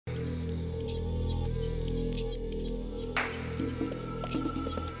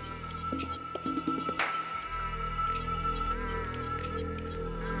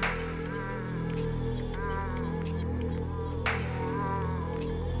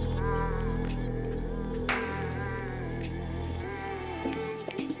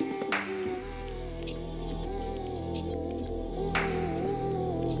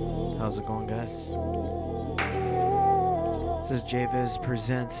How's it going, guys? This is JVIZ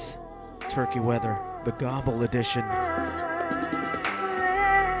presents Turkey Weather, the Gobble edition.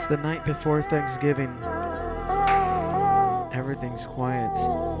 It's the night before Thanksgiving. Everything's quiet.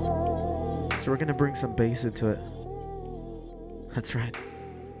 So we're gonna bring some bass into it. That's right.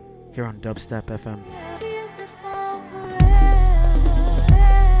 Here on Dubstep FM.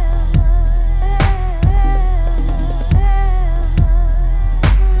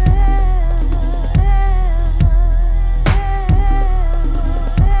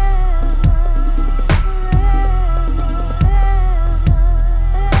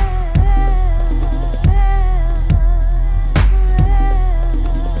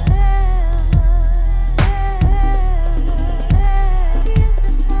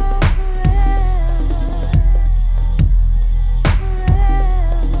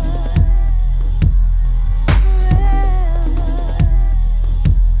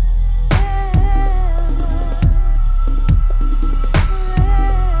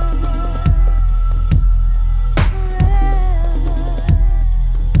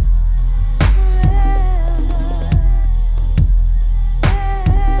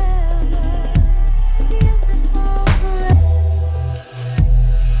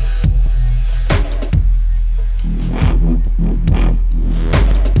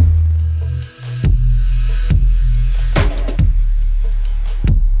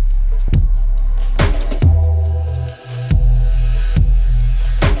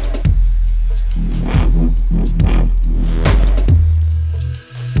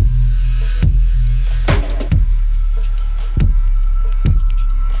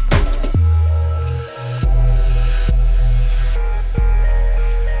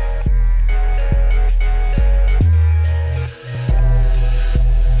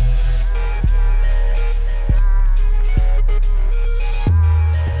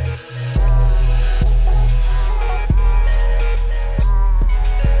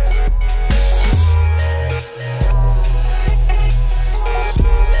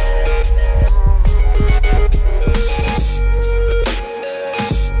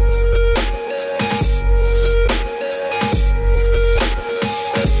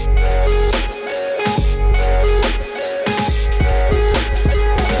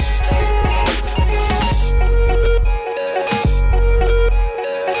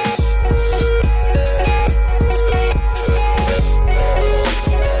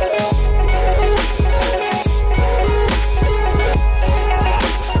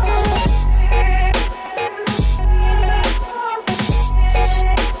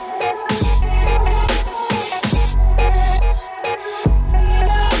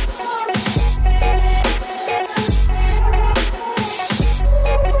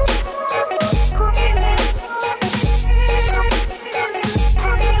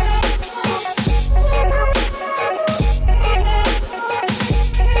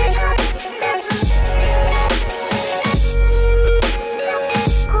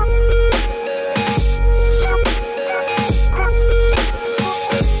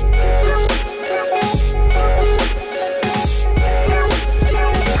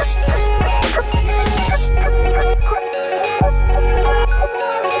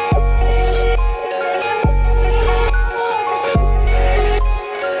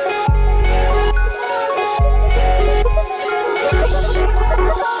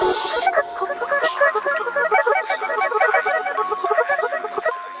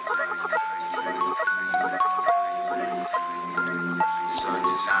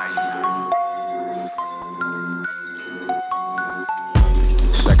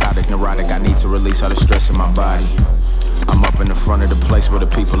 Psychotic, neurotic, I need to release all the stress in my body. I'm up in the front of the place where the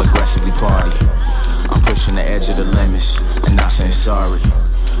people aggressively party. I'm pushing the edge of the limits and not saying sorry.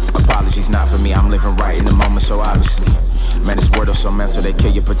 Apologies not for me, I'm living right in the moment so obviously. Man, this word is so mental, they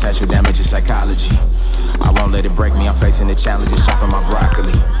kill your potential, damage your psychology. I won't let it break me, I'm facing the challenges, chopping my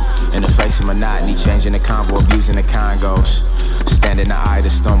broccoli. In the face of monotony, changing the convo, abusing the congos. Stand in the eye of the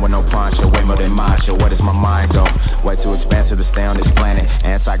storm with no poncho, way more than macho. Where does my mind go? Way too expansive to stay on this planet.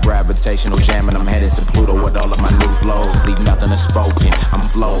 Anti-gravitational jamming, I'm headed to Pluto with all of my new flows. Leave nothing unspoken, I'm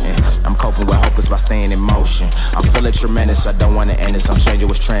floating. I'm coping with hopeless by staying in motion. I'm feeling tremendous, I don't want to end this. I'm changing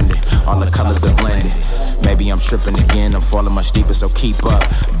what's trending, all the colors are blended. Maybe I'm tripping again, I'm falling much deeper, so keep up.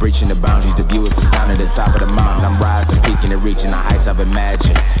 Breaching the boundaries, the view is astounding. The top of the mountain, I'm rising, peaking and reaching the heights I've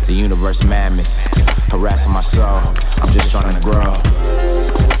imagined. The universe mammoth, harassing my soul, I'm just trying to grow.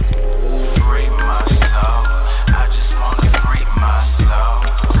 Free my soul, I just wanna free my soul.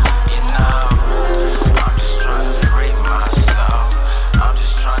 You know, I'm just trying to free my soul. I'm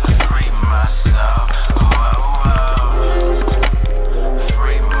just trying to free my soul. Whoa, whoa.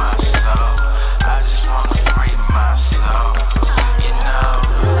 Free my soul.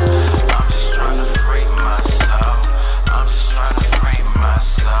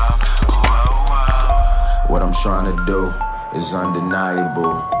 is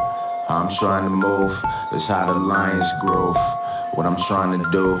undeniable. How I'm trying to move is how the lions groove. What I'm trying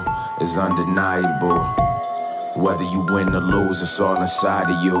to do is undeniable. Whether you win or lose, it's all inside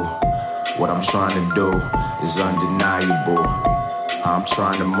of you. What I'm trying to do is undeniable. How I'm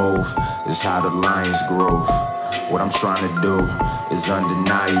trying to move is how the lions groove. What I'm trying to do is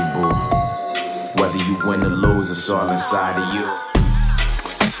undeniable. Whether you win or lose, it's all inside of you.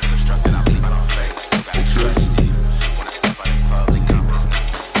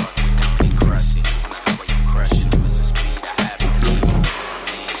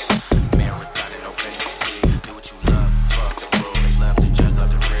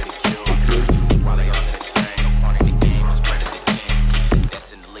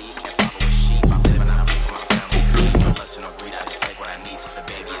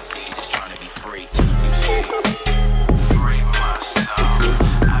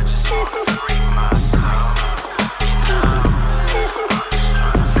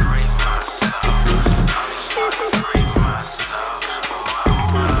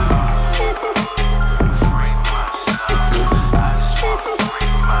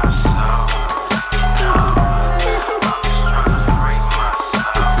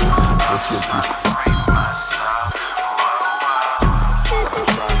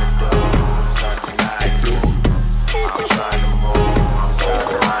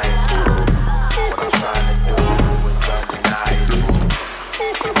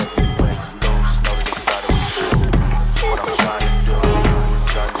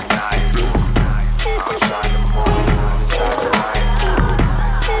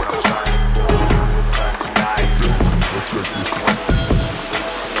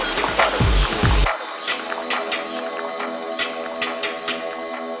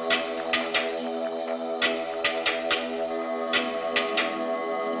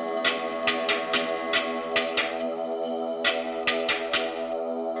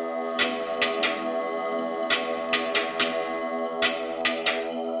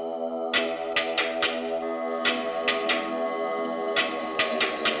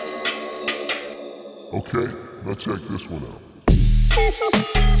 Okay, now check this one out.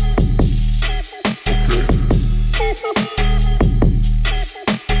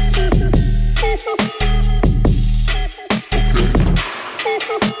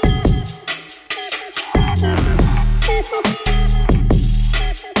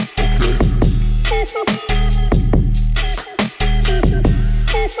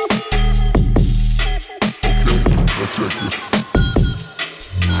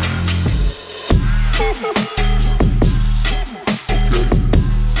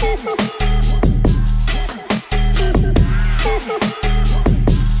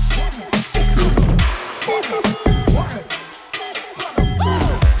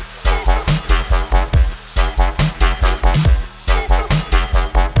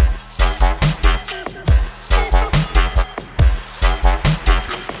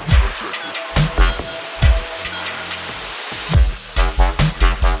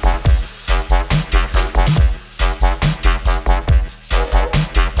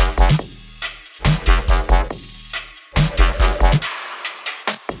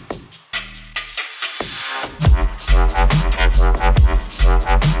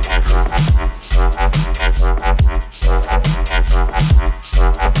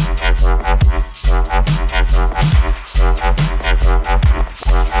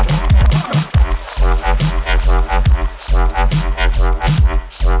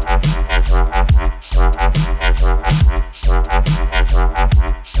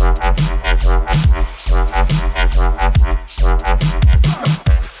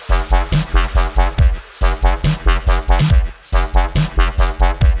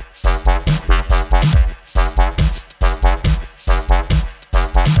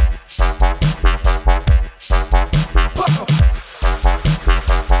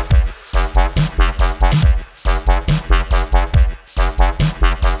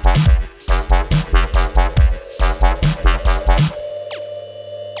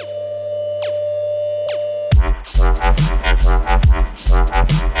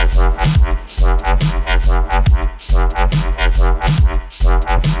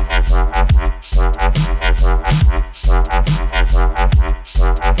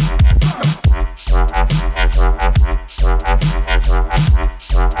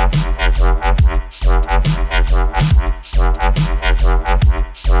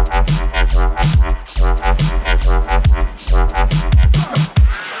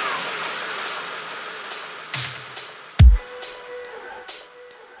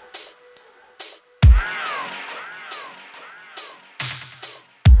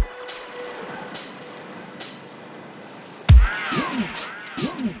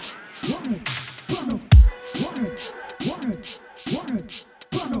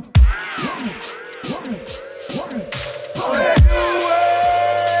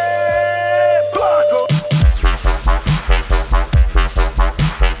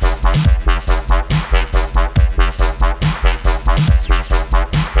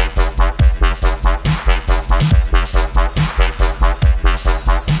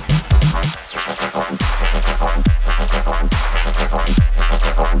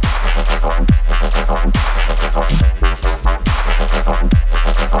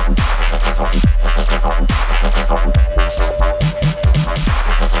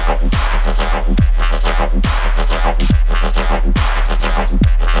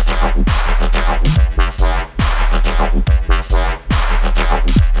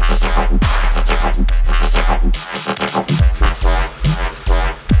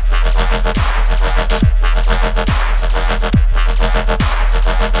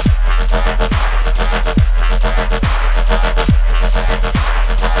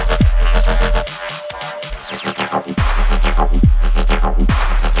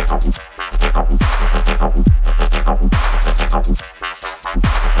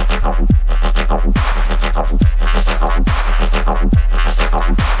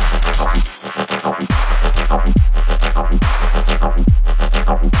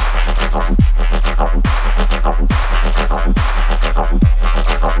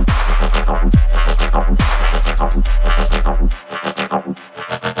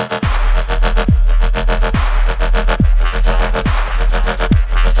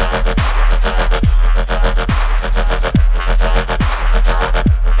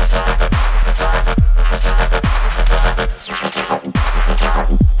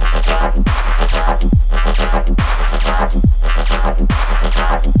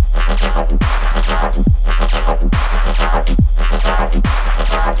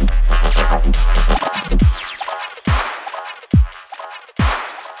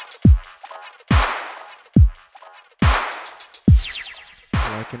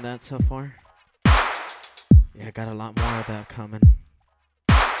 Liking that so far? Yeah, I got a lot more of that coming.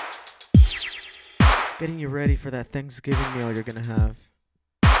 Getting you ready for that Thanksgiving meal you're gonna have.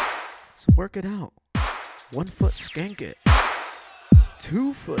 So work it out. 1 foot skank it.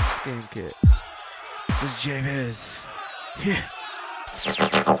 2 foot skank it. This is JVIZ. Yeah.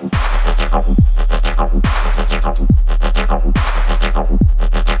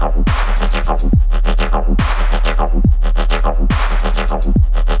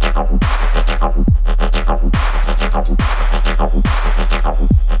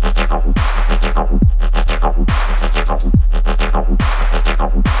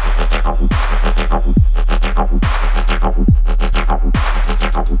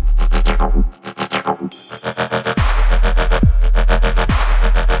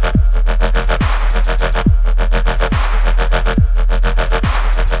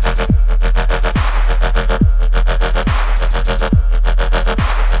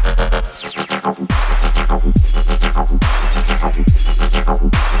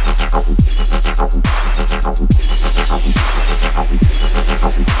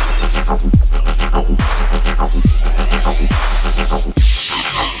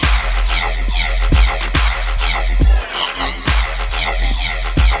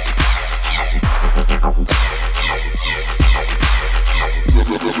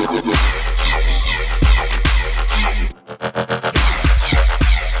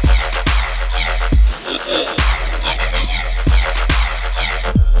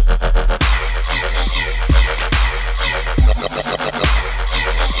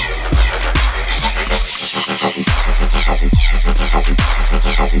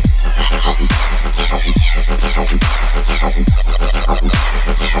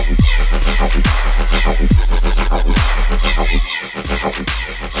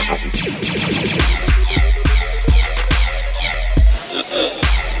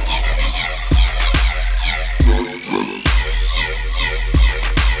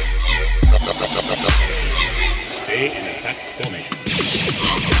 Stay in attack formation.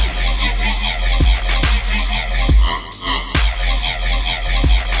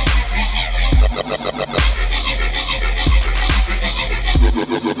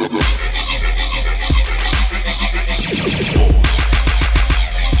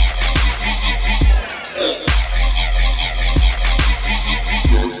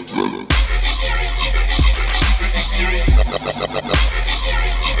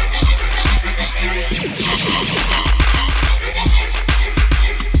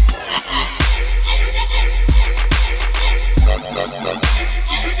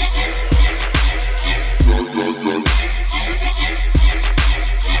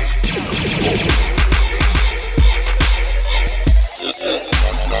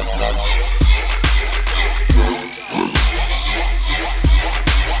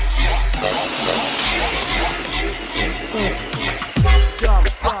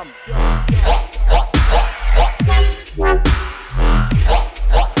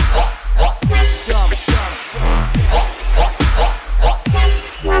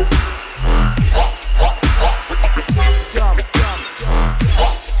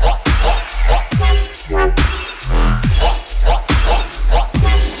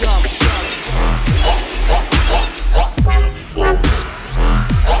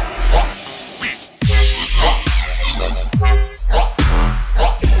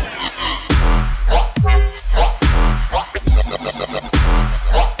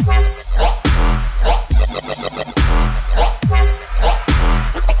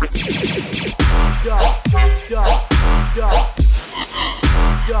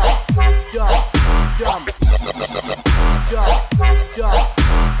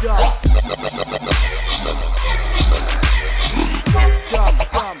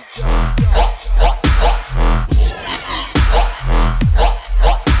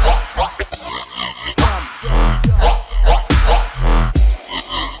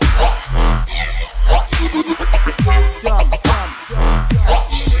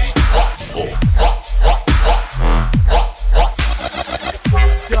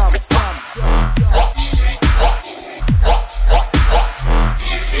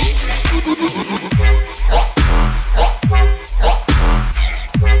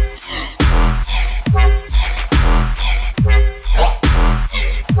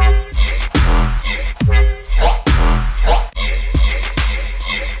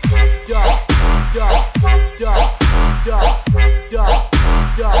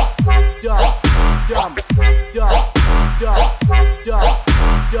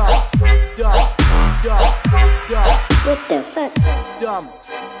 Dumb,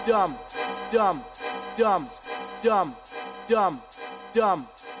 dumb, dumb, dumb, dumb, dumb,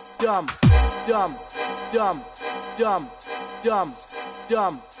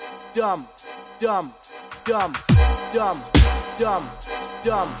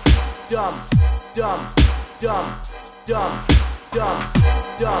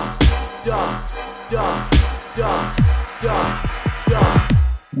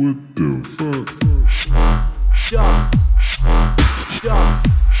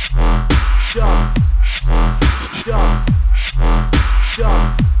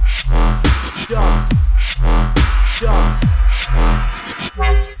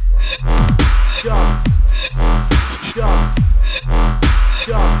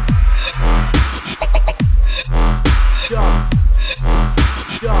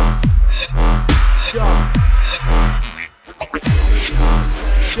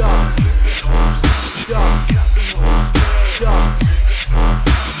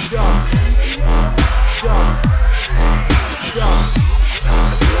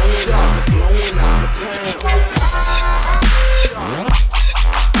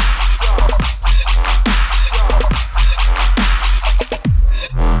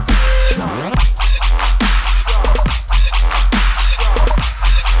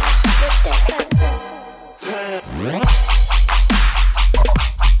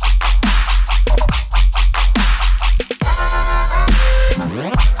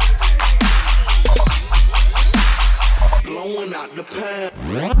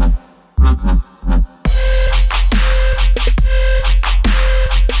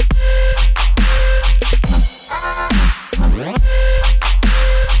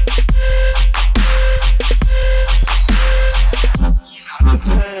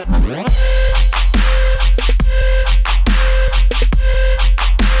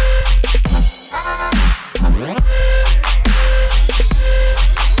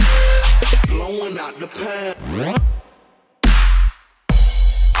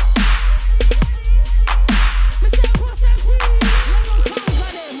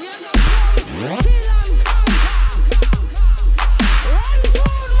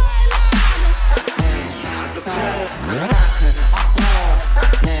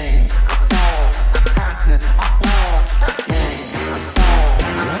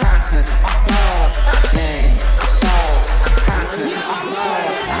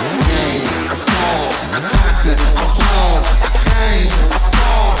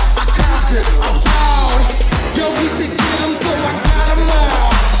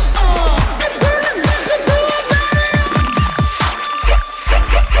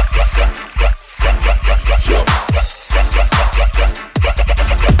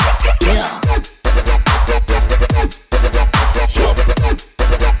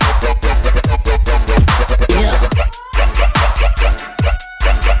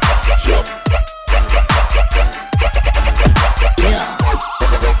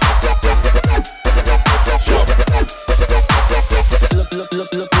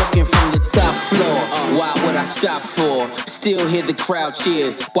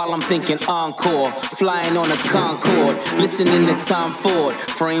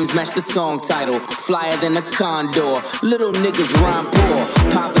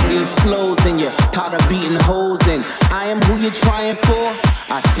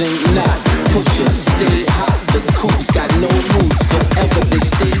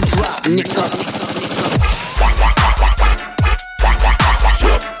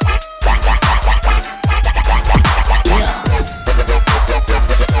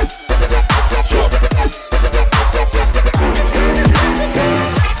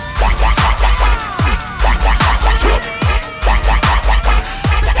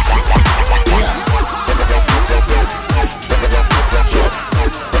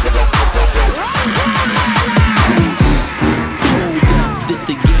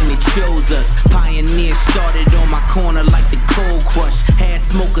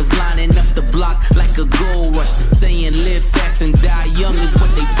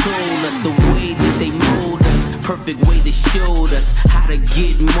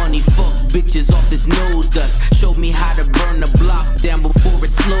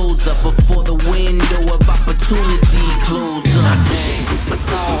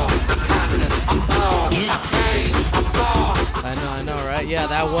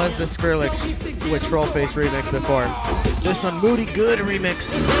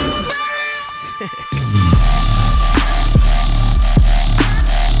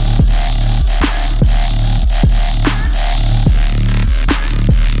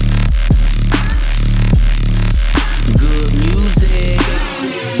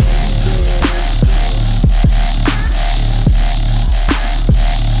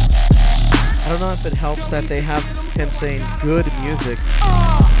 don't know if it helps that they have him saying good music.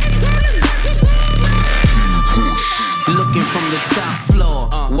 Looking from the top floor,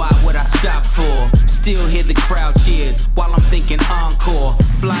 why would I stop for? Still hear the crowd cheers while I'm thinking encore.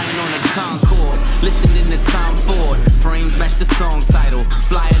 Flying on a Concorde, listening to Tom Ford. Frames match the song title,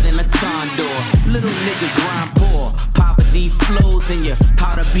 flyer than a condor. Little niggas rhyme poor, poverty flows in your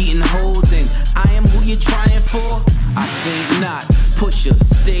powder beating holes. And I am who you're trying for? I think not. Pusher,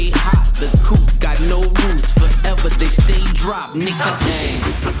 stay hot. The coops got no roofs, forever they stay dropped. Nigga, I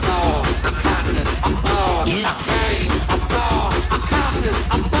saw, I conquered, I'm hard. I came, I saw, I conquered,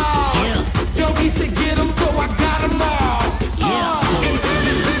 I'm hard. Yo, he said get him, so I got him all. And turn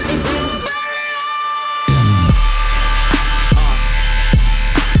this bitch into a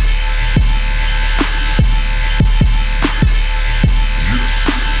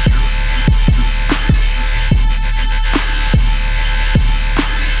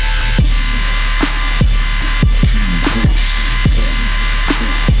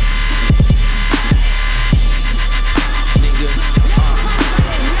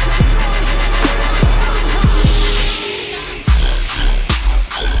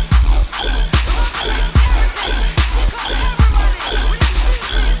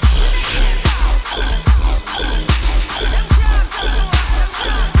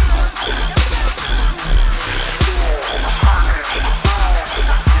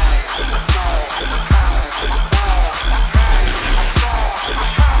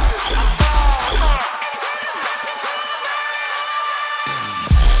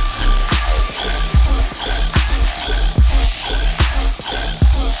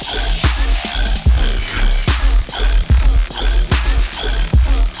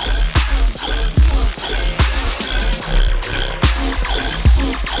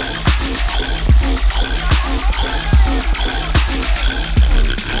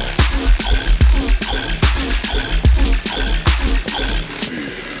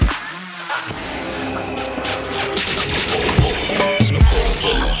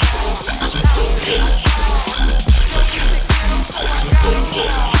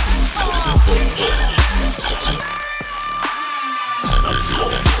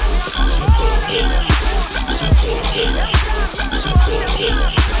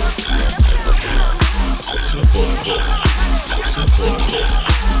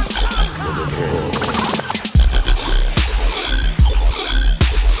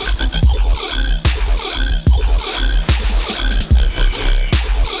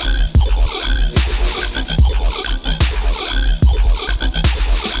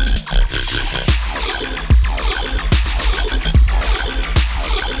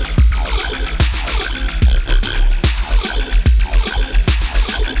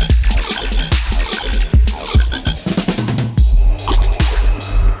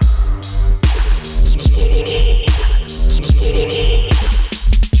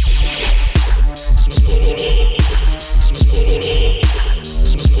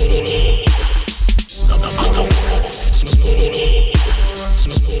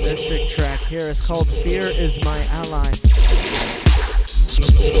It's called Fear Is My Ally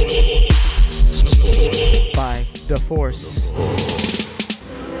by The Force.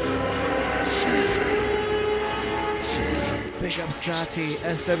 Big up Sati,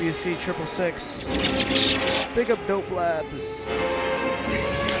 SWC 666. Big up Dope Labs.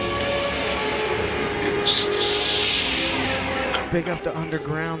 Big up the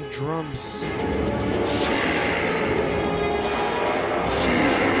underground drums.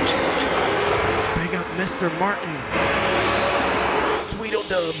 Big up Mr. Martin.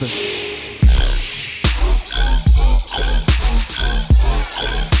 Tweedledub.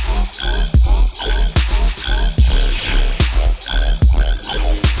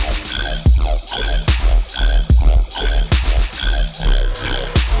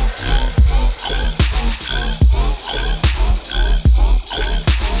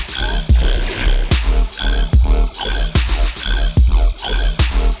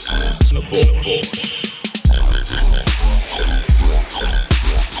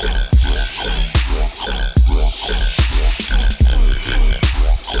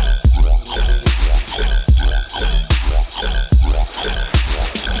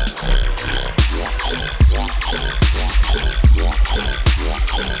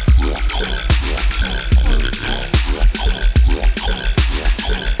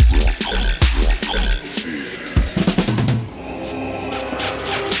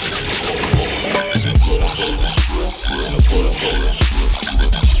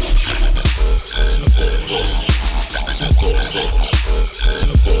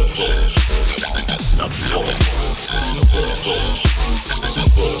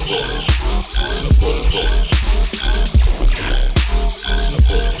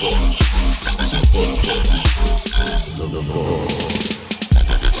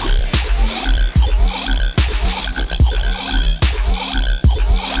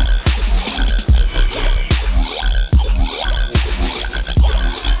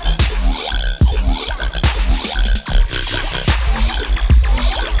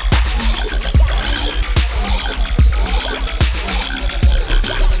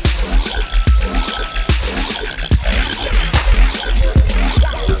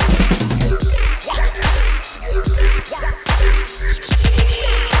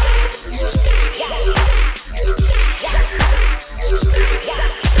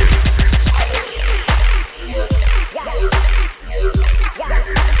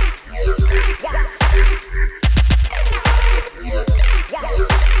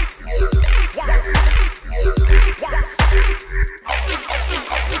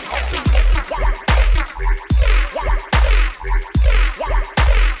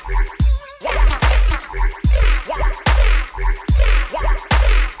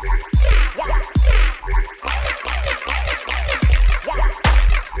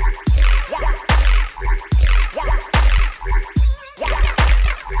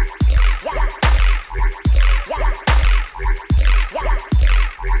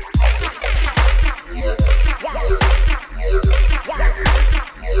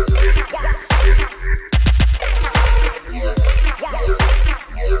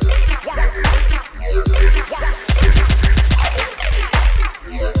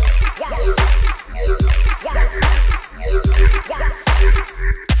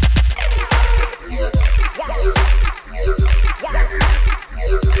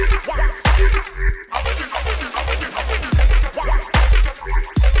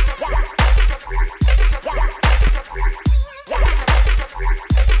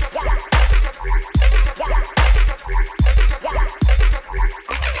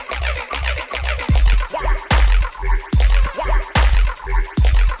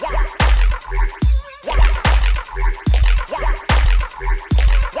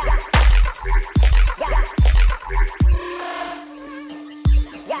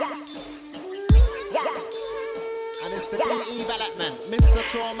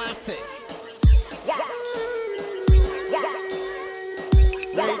 traumatic.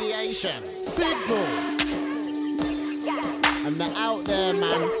 Radiation, signal. And they're out there,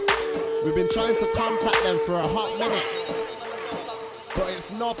 man. We've been trying to contact them for a hot minute. But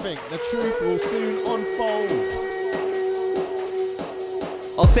it's nothing. The truth will soon unfold.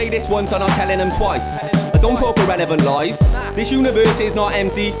 I'll say this once and I'm telling them twice. I don't talk irrelevant lies. This universe is not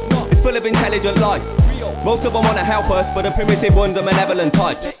empty, it's full of intelligent life. Most of them want to help us, but the primitive ones are malevolent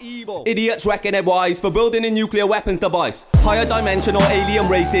types. Idiots reckon they're wise for building a nuclear weapons device. Higher dimensional alien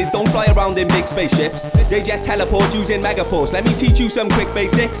races don't fly around in big spaceships. They just teleport using megaforce. Let me teach you some quick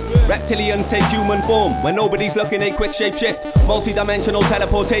basics. Reptilians take human form when nobody's looking, a quick shapeshift. Multi-dimensional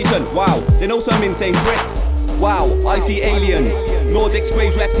teleportation, wow, they know some insane tricks. Wow, I see aliens. Nordics,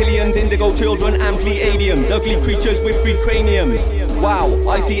 graves, reptilians, indigo children, and Pleiadians. Ugly creatures with freed craniums. Wow,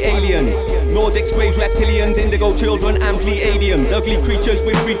 I see aliens. Nordics, graves, reptilians, indigo children, and Pleiadians. Ugly creatures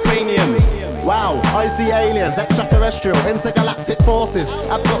with freed craniums. Wow, I see aliens, extraterrestrial, intergalactic forces,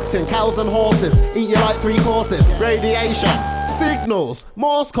 abducting cows and horses, eat you like 3 courses, radiation, signals,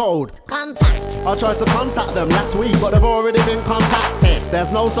 Morse code, contact. I tried to contact them last week, but they've already been contacted.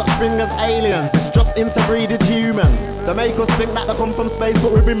 There's no such thing as aliens, it's just interbreeded humans. They make us think that they come from space,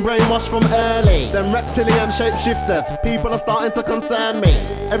 but we've been brainwashed from early. Them reptilian shapeshifters, people are starting to concern me.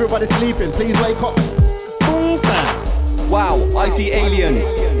 Everybody sleeping, please wake up. Boom, sir. Wow, I see aliens.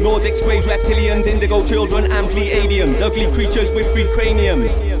 Nordics, graves, reptilians, indigo children, and Pleiadians. Ugly creatures with freed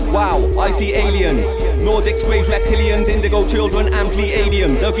craniums. Wow, I see aliens. Nordics, graves, reptilians, indigo children, and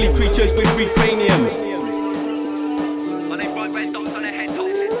Pleiadians. Ugly creatures with freed craniums. Are they bright red dots on their head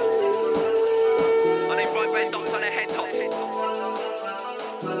tops? Are they bright red dots on their head tops?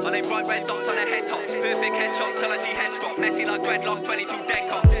 Are they bright red dots on their head tops? Perfect headshots till I see heads drop. Messy like dreadlocks, 22 dead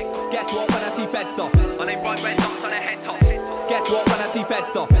cops. Guess what when I see fed stop? Are they bright red dots on their head tops? Guess what when I see fed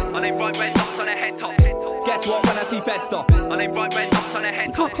stop? Are they bright red dots on their head tops? Guess what when I see fed stop? Are they bright red dots on their head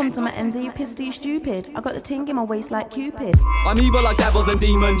You tops? can't come to my ends, are you pissed, are you stupid? I got the ting in my waist like Cupid. I'm evil like devils and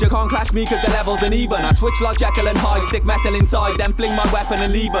demons. You can't clash me cause the levels ain't even. I switch like Jekyll and Hyde, stick metal inside, then fling my weapon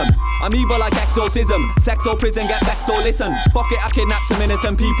and leave 'em. I'm evil like exorcism, sex or prison, get vexed or listen. Fuck it, I kidnapped some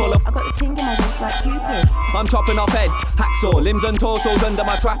innocent people. I got the ting in my waist like Cupid. I'm chopping off heads, hacksaw, limbs and torsos under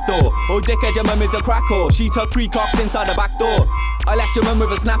my trapdoor. Oh dickhead, your mum is a crack whore. She took 3 cocks inside the back door. I left your mum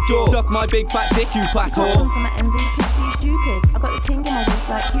with a snap jaw. Suck my big fat dick, you fat You whore. can't come to my ends, are you pissed, are you stupid? I got the ting in my waist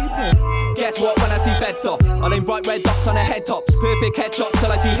like Cupid. Guess what when I see fed stop? I lay bright red dots on their head tops. Perfect headshots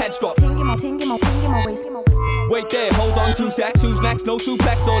till I see heads drop. Ting in my waist. Wait there, hold on 2 secs. Who's next? No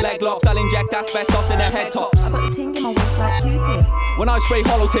suplex or leg locks. I'll inject asbestos in their head tops. I got the ting in my waist like Cupid. When I spray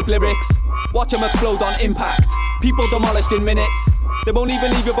hollow tip lyrics, watch them explode on impact. People demolished in minutes, they won't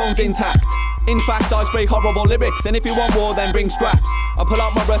even leave your bones intact. In fact, I spray horrible lyrics, and if you want war, then bring straps. I pull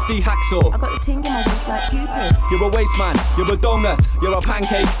out my rusty hacksaw. I got the ting in my waist like Cupid. You're a waste man, you're a donut, you're a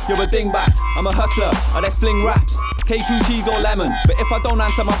pancake, you're a dingbat. I'm a hustler, I let's fling raps. K2 cheese or lemon, but if I don't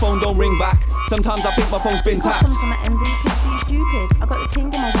answer my phone, don't ring back. Sometimes I think my phone's been You can't tapped. come to my ends, are you pissed, are you stupid? I got the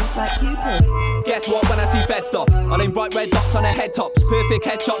ting in my waist like Cupid. Guess what when I see fed stop? I lay bright red dots on their head tops. Perfect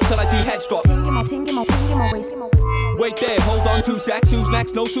headshots till I see heads drop. Ting in my waist. Wait there, hold on 2 secs. Who's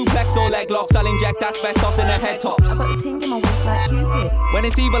next? No suplex or leg locks. I'll inject asbestos in their head tops. I got the ting in my waist like Cupid. When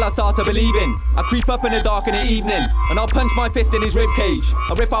it's evil, I start to believe in. I creep up in the dark in the evening, and I'll punch my fist in his ribcage.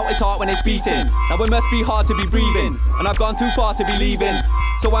 I rip out his heart when it's beating. Now it must be hard to be breathing, and I've gone too far to be leaving.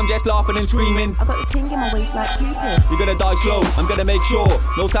 So I'm just laughing and screaming. I got the ting in my waist like Cupid. You're gonna die slow, I'm gonna make sure.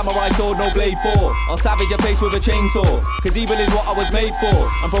 No samurai sword, no blade for. I'll savage your face with a chainsaw, cause evil is what I was made for.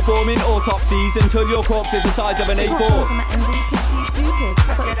 I'm performing autopsies until your corpse is the size of an You can't A4. come to my ends, are you pissed, are you stupid?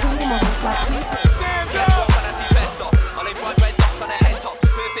 I got the ting in my waist like Cupid. Guess what when I see fed stop? I lay bright red dots on their head tops.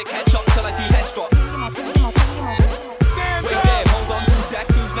 Perfect headshots till I see heads drop. Wait there, hold on 2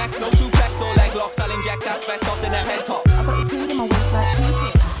 secs. Who's next? No suplex or leg locks. I'll inject asbestos in their head tops. I got the ting in my waist like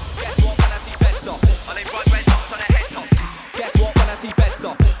Cupid. Guess what when I see fed stop? Are they bright red dots on their head tops? Guess what when I see fed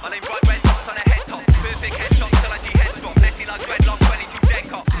stop? Are they bright red dots on their head tops? Perfect headshots till I see heads drop. Messy like dreadlocks, 22 dead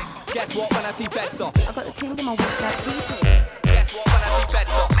cops. Guess what when I see fed stop? I got the ting in my waist like Cupid. Guess what when I see fed stop? Messy like dreadlocks, 22 dead cops. Guess what when I see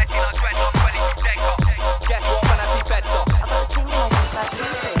fed stop? I got the ting in my waist like Cupid.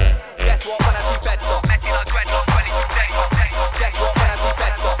 Guess what when I see fed stop? Messy like dreadlocks, 22 dead cops. Guess what when I see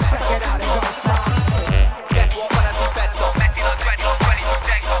fed stop? Check it out, it goes like Guess what when I see fed stop? Messy like dreadlocks, 22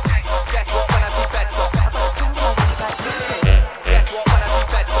 dead cops. Guess what when I see fed stop? I got the ting in my waist like Cupid. Guess what when I see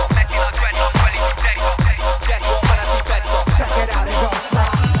fed stop? Messy like dreadlocks, 22 dead cops. Guess what when I see fed stop? Check it out, it goes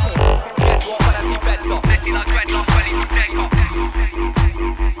like Guess what when I see fed stop? Messy like dreadlocks, 22 dead cops.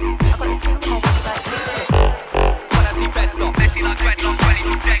 I got the ting in my waist like Cupid. When I see fed stop? Messy like dreadlocks,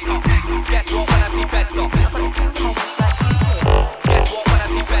 22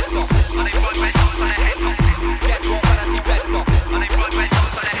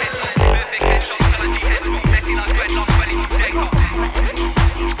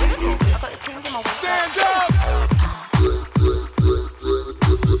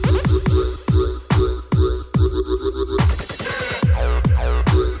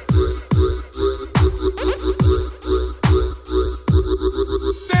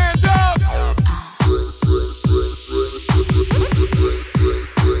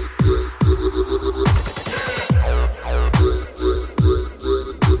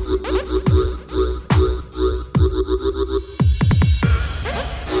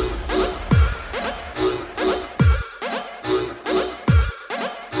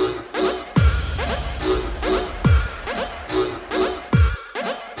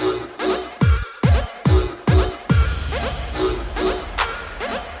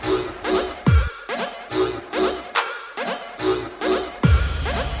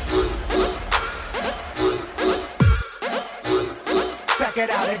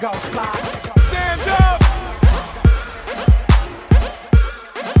 it go slide. Stand up.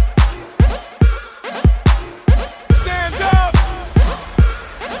 Stand up.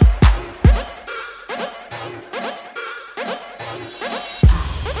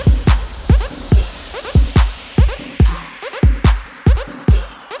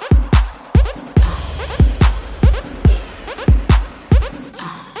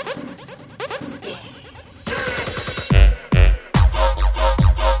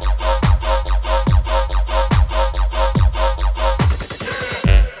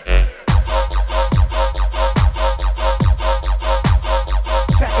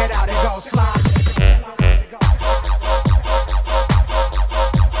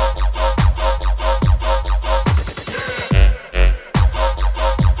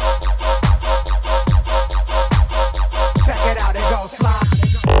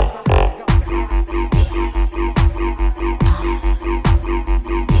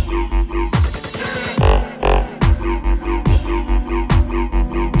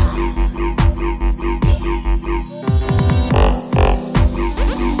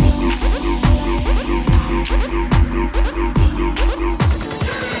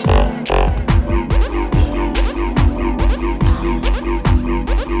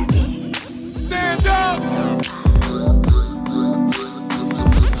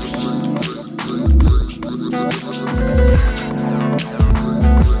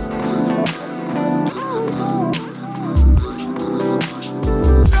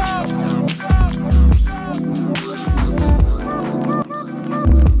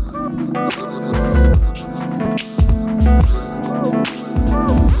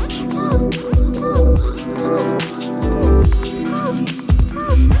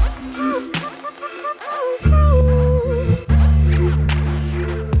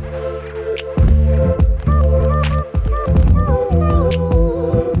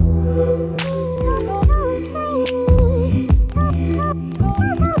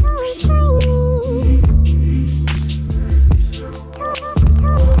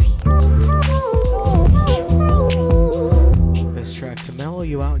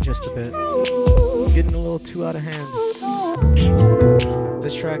 Just a bit. Getting a little too out of hand.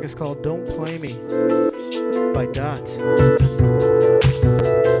 This track is called Don't Play Me by Dot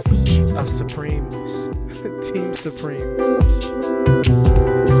of Supremes. Team Supreme.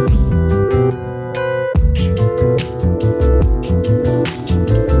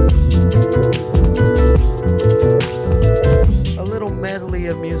 A little medley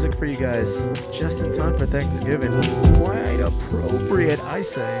of music for you guys, just in time for Thanksgiving. Quite appropriate, I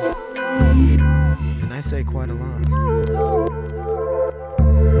say. And I say quite a lot.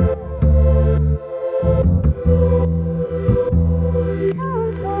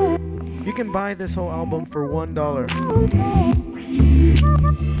 You can buy this whole album for $1.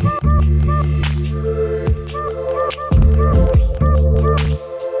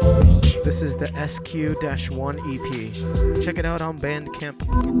 This is the SQ-1 EP. Check it out on Bandcamp.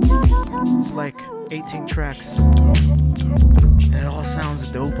 It's like 18 tracks. And it all sounds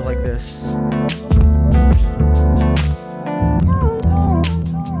dope like this.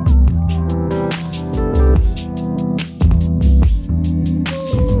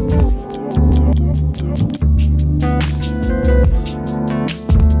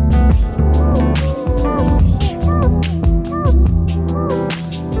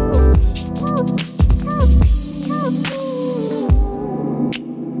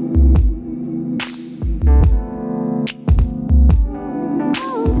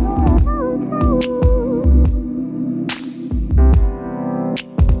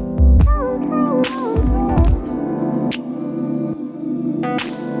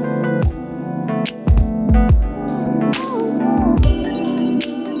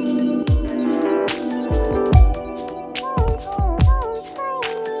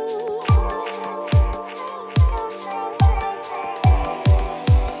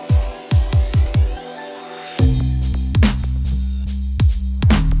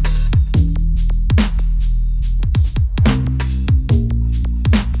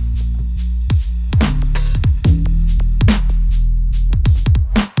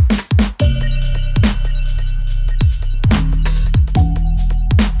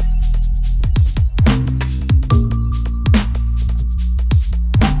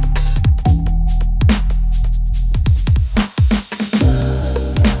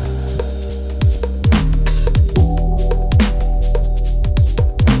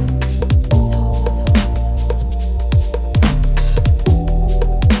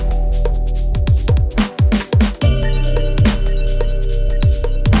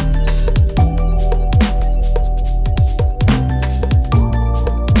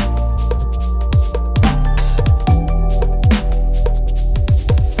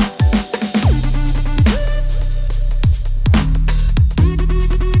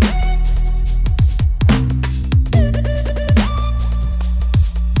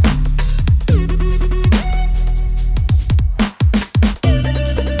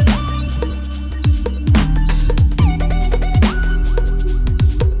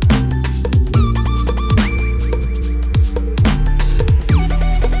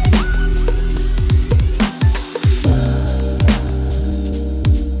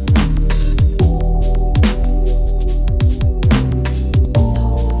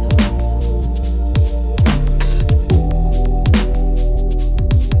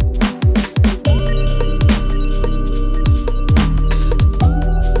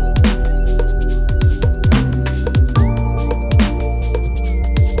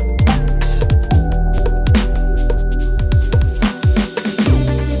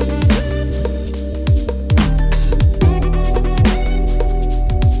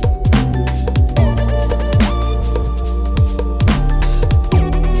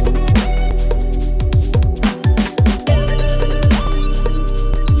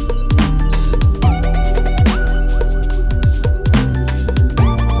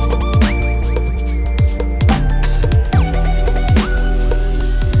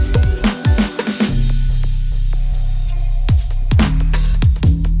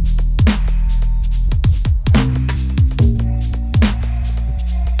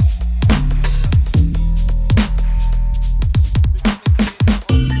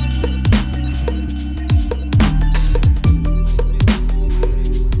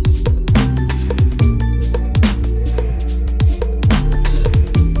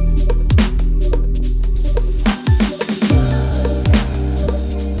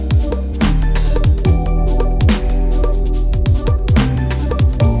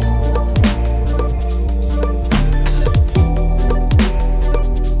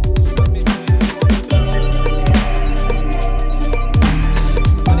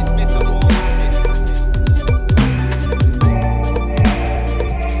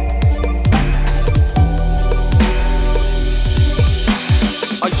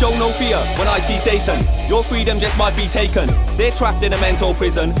 fear when I see Satan. Your freedom just might be taken. They're trapped in a mental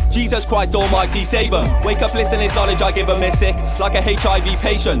prison. Jesus Christ Almighty, save them. Wake up, listen, His knowledge I give them is sick, like a HIV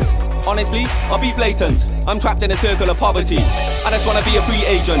patient. Honestly, I'll be blatant. I'm trapped in a circle of poverty. I just wanna be a free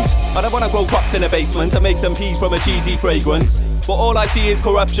agent. I don't wanna grow crops in a basement and make some peas from a cheesy fragrance. But all I see is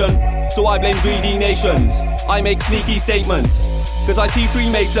corruption, so I blame greedy nations. I make sneaky statements, cause I see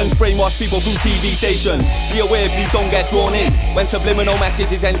Freemasons brainwash people through TV stations. Be aware, please don't get drawn in. When subliminal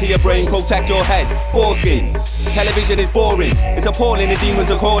messages enter your brain, protect your head. Foreskin. Television is boring, it's appalling, the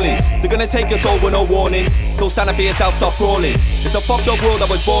demons are calling. They're gonna take your soul with no warning. So stand up for yourself, stop crawling. It's a fucked up world I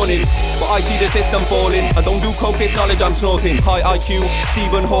was born in, but I see the system falling. I don't do coke, it's knowledge I'm snorting. High IQ,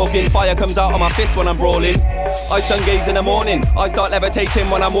 Stephen Hawking. Fire comes out of my fist when I'm brawling. I sun gaze in the morning, I start levitating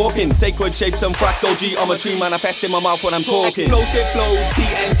when I'm walking. Sacred shapes and fractal geometry manifest in my mouth when I'm talking. Explosive flows,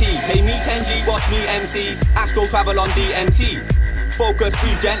 TNT. Pay me 10G, watch me MC. Astral travel on DMT. Focus,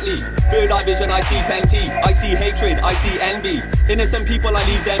 breathe gently. Third eye vision, I see plenty. I see hatred, I see envy. Innocent people, I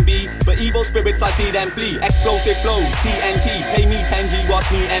leave them be. But evil spirits, I see them flee. Explosive flows, TNT. Pay me 10G, watch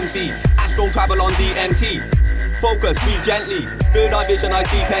me MC. Astral travel on DMT. Focus, breathe gently. Third eye vision, I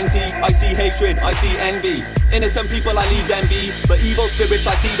see plenty. I see hatred, I see envy. Innocent people, I leave them be. But evil spirits,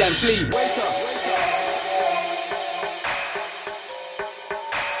 I see them flee. Wake up.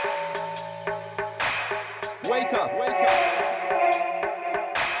 Wake up, wake up.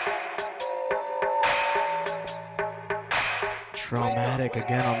 Traumatic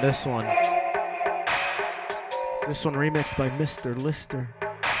again on this one. This one remixed by Mr. Lister.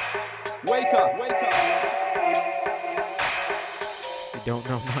 Wake up, wake up. You don't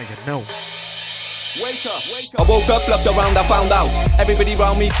know, now you know. Wake up, wake up. I woke up, looked around, I found out everybody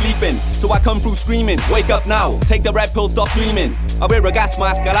around me sleeping. So I come through screaming, wake up now, take the red pill, stop dreaming. I wear a gas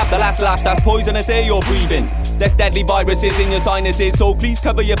mask, I'll have the last laugh, that's poisonous air you're breathing. There's deadly viruses in your sinuses, so please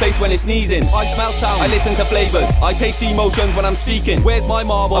cover your face when you're sneezing. I smell sound, I listen to flavors, I taste emotions when I'm speaking. Where's my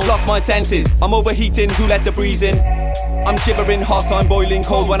marbles? I've lost my senses, I'm overheating, who let the breeze in? I'm shivering hot, I'm boiling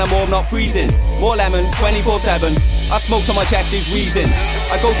cold when I'm warm, not freezing. More lemon, 24/7, I smoke till my chest is wheezing.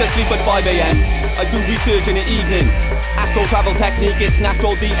 I go to sleep at 5 AM, I do research in the evening. Astral travel technique, it's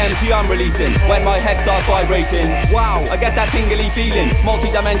natural DMT I'm releasing. When my head starts vibrating, wow, I get that tingly feeling.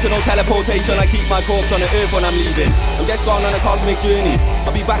 Multi-dimensional teleportation, I keep my corpse on the earth when I'm leaving. I'm just gone on a cosmic journey,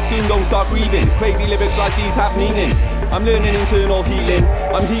 I'll be back soon, don't start breathing. Crazy lyrics like these have meaning. I'm learning internal healing,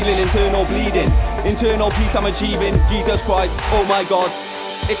 I'm healing internal bleeding. Internal peace I'm achieving, Jesus Christ, oh my God,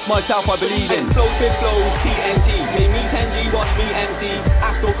 it's myself I believe in. Explosive flows, TNT, pay me 10G, watch me MC.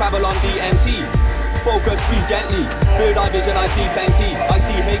 Astral travel on DMT. Focus, breathe gently. Third eye vision, I see plenty. I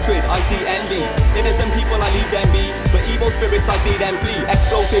see hatred, I see envy. Innocent people, I leave them be. But evil spirits, I see them flee.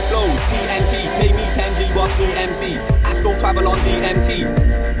 Explosive flows, TNT, pay me 10G, watch me MC. Astral travel on DMT.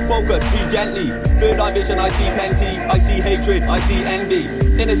 Focus, breathe gently. Third eye vision, I see plenty. I see hatred, I see envy.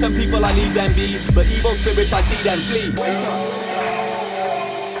 Innocent people, I leave them be. But evil spirits, I see them flee.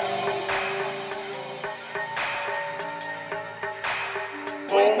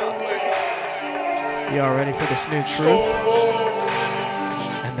 Y'all ready for this new truth?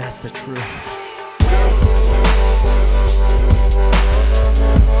 And that's the truth.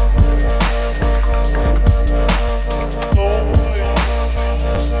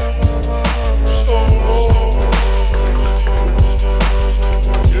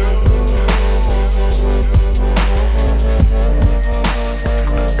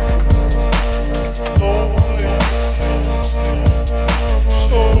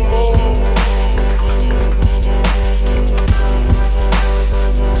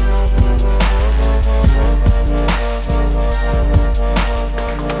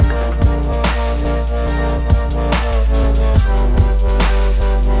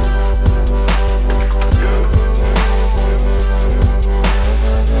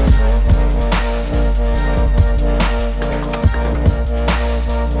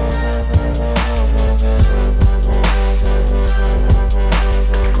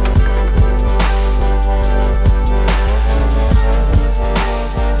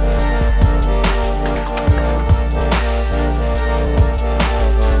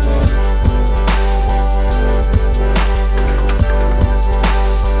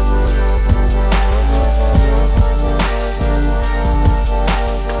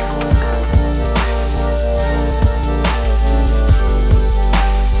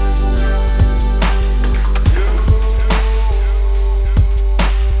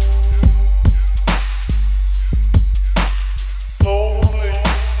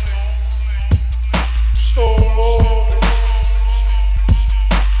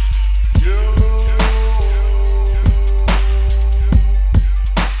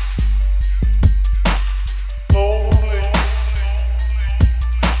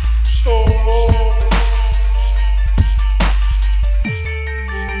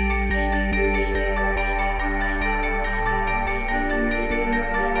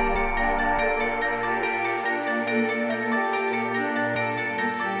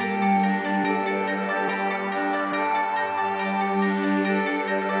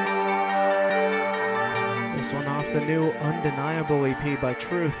 off the new Undeniable EP by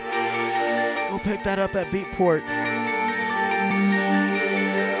Truth. Go pick that up at Beatport.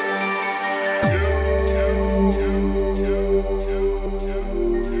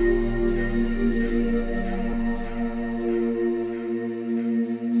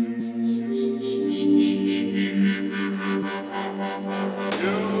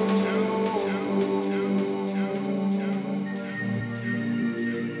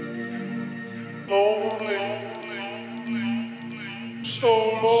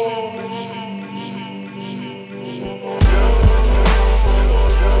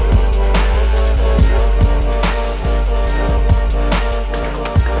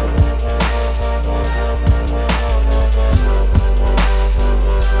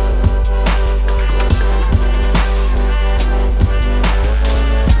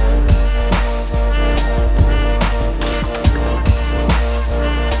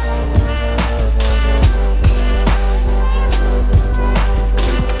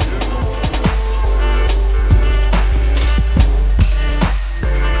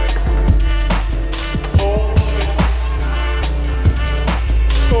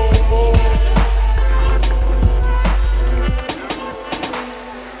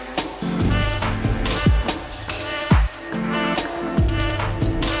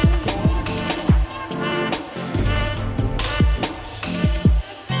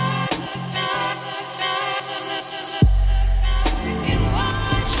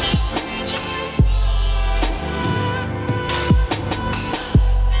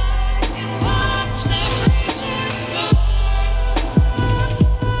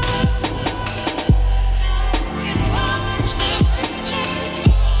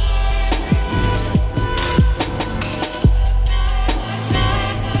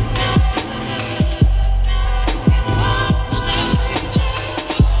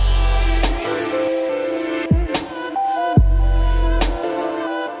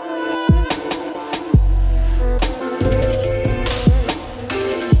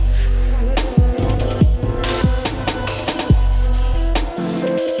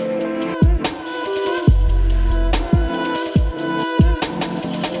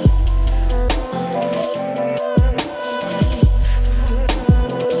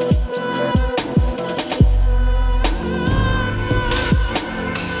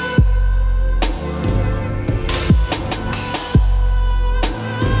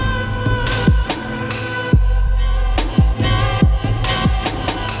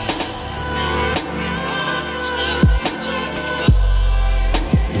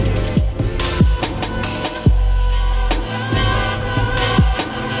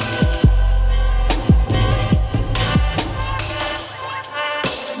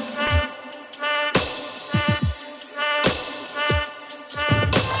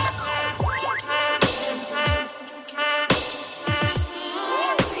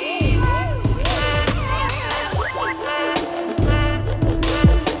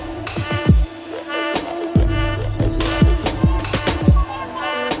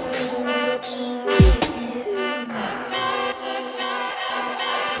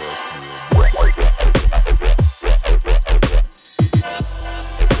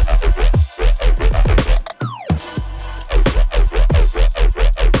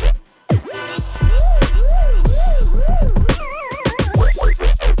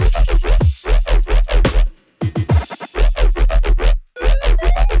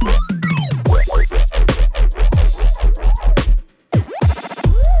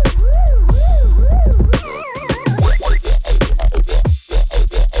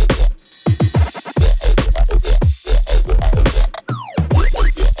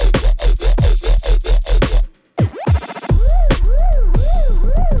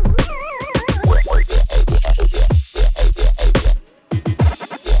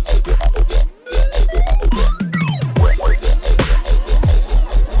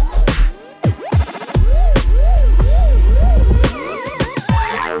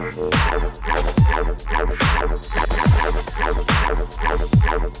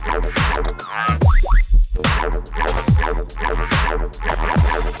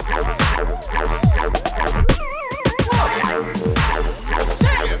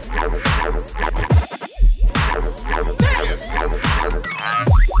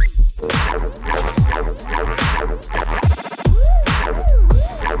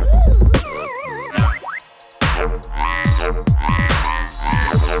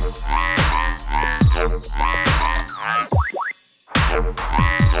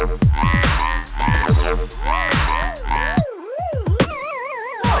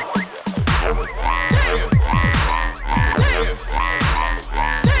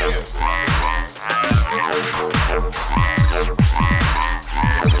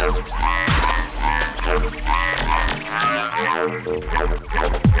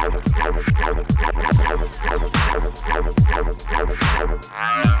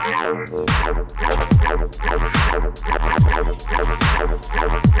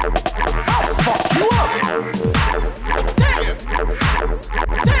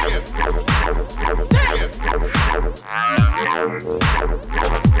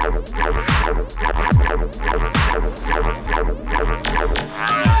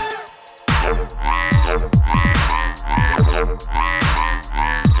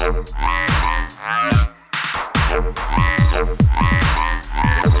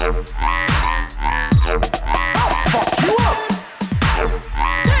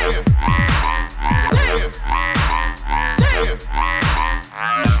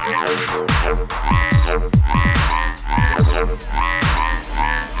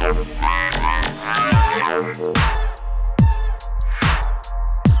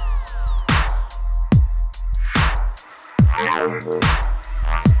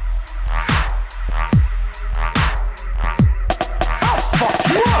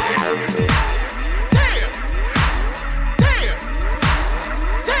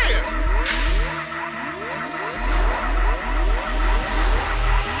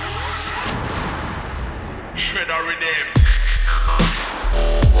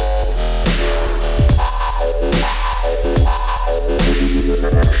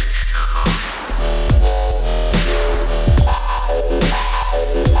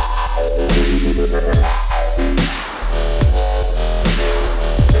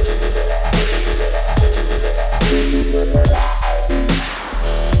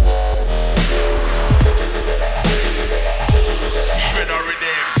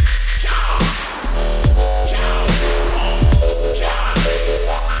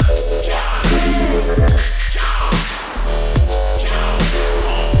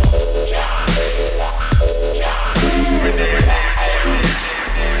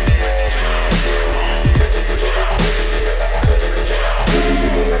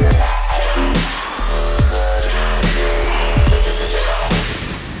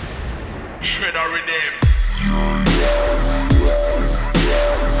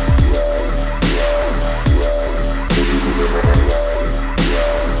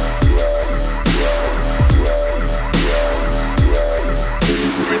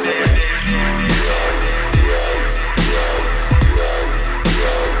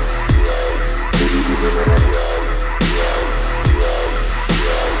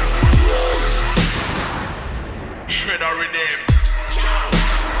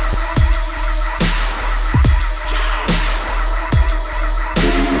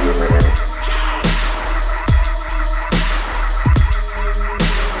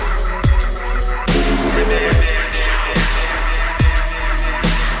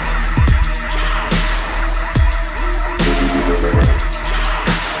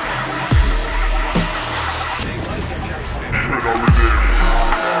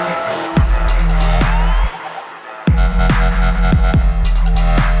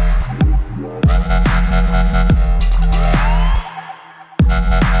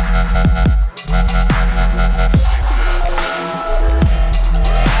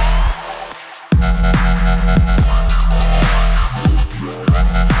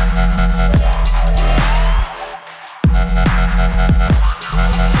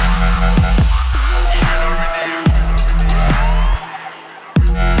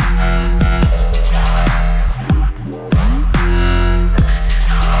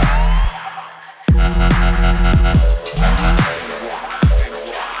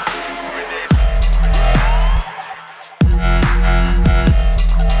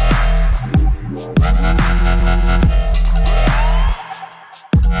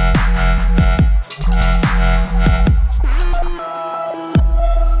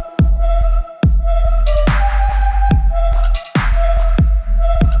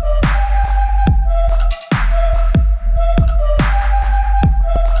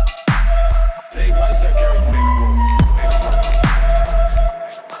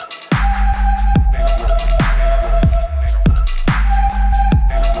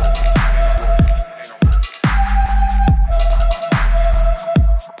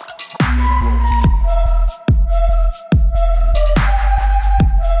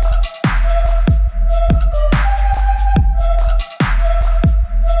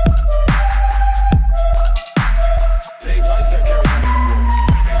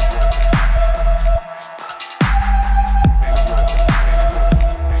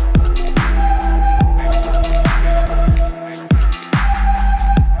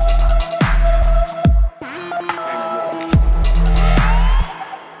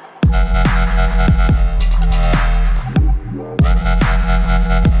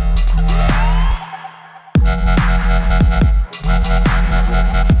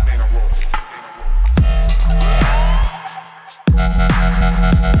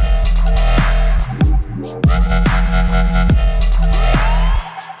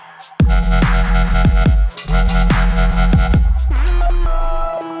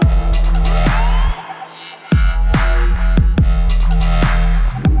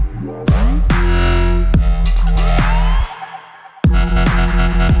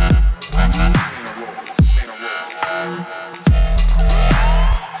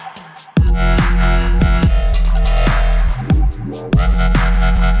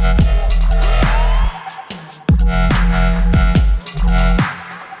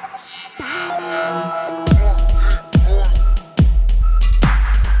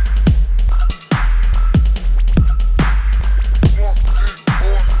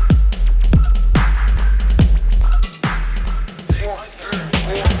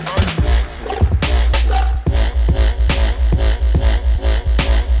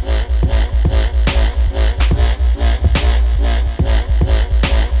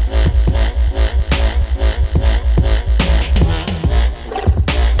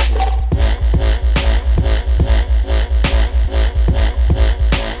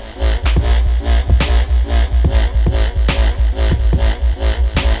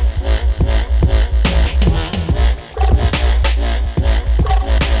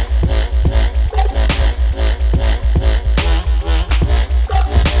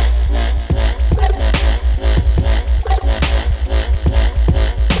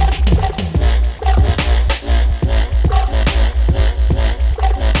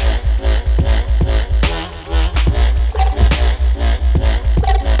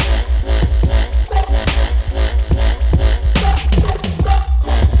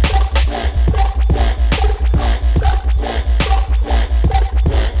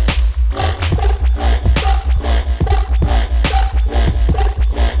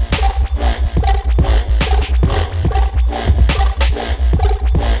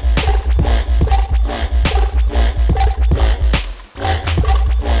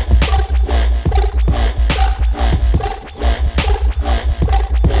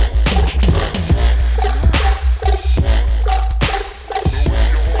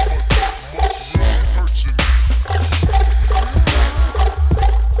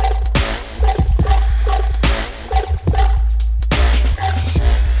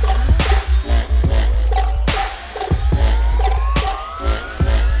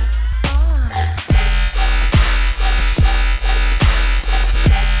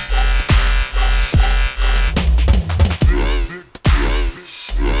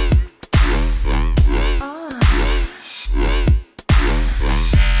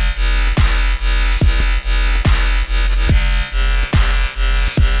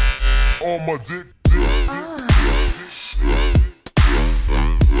 on my dick.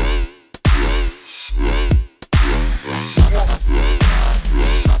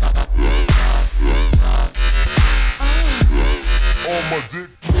 On my dick.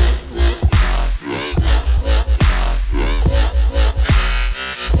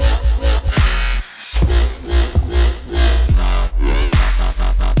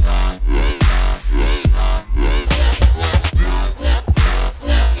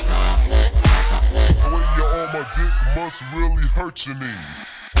 Must really hurt your knees.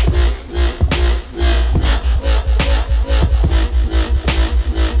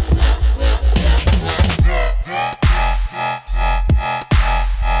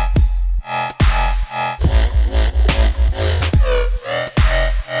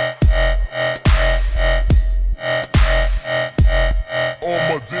 On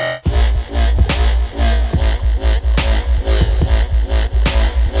my dick.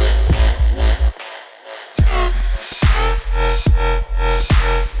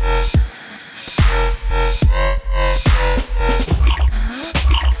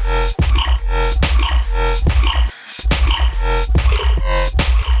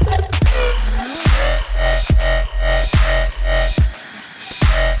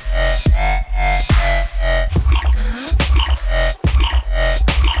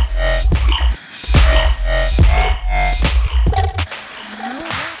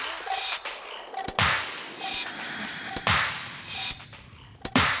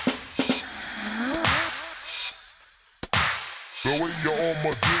 The way you're on my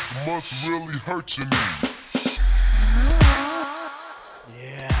dick must really hurt your knees.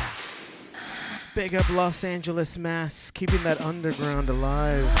 Yeah. Big up Los Angeles, Mass. Keeping that underground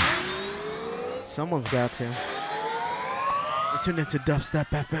alive. Someone's got to. You're tuned into Dubstep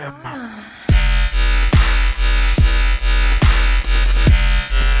FM.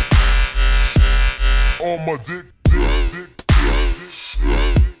 On my dick.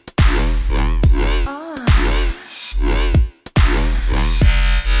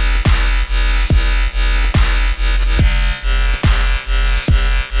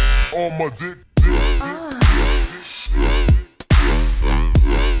 On my dick.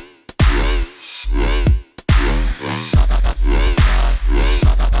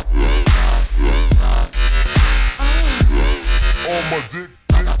 On my dick.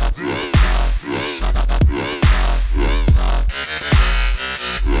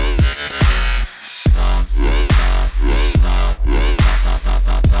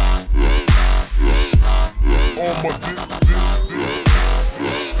 On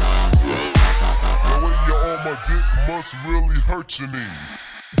my dick. Must really hurt your knees.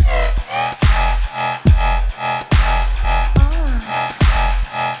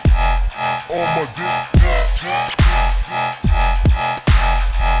 On my dick.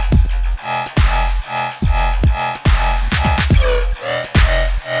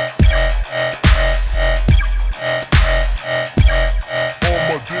 On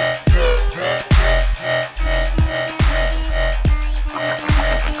my dick.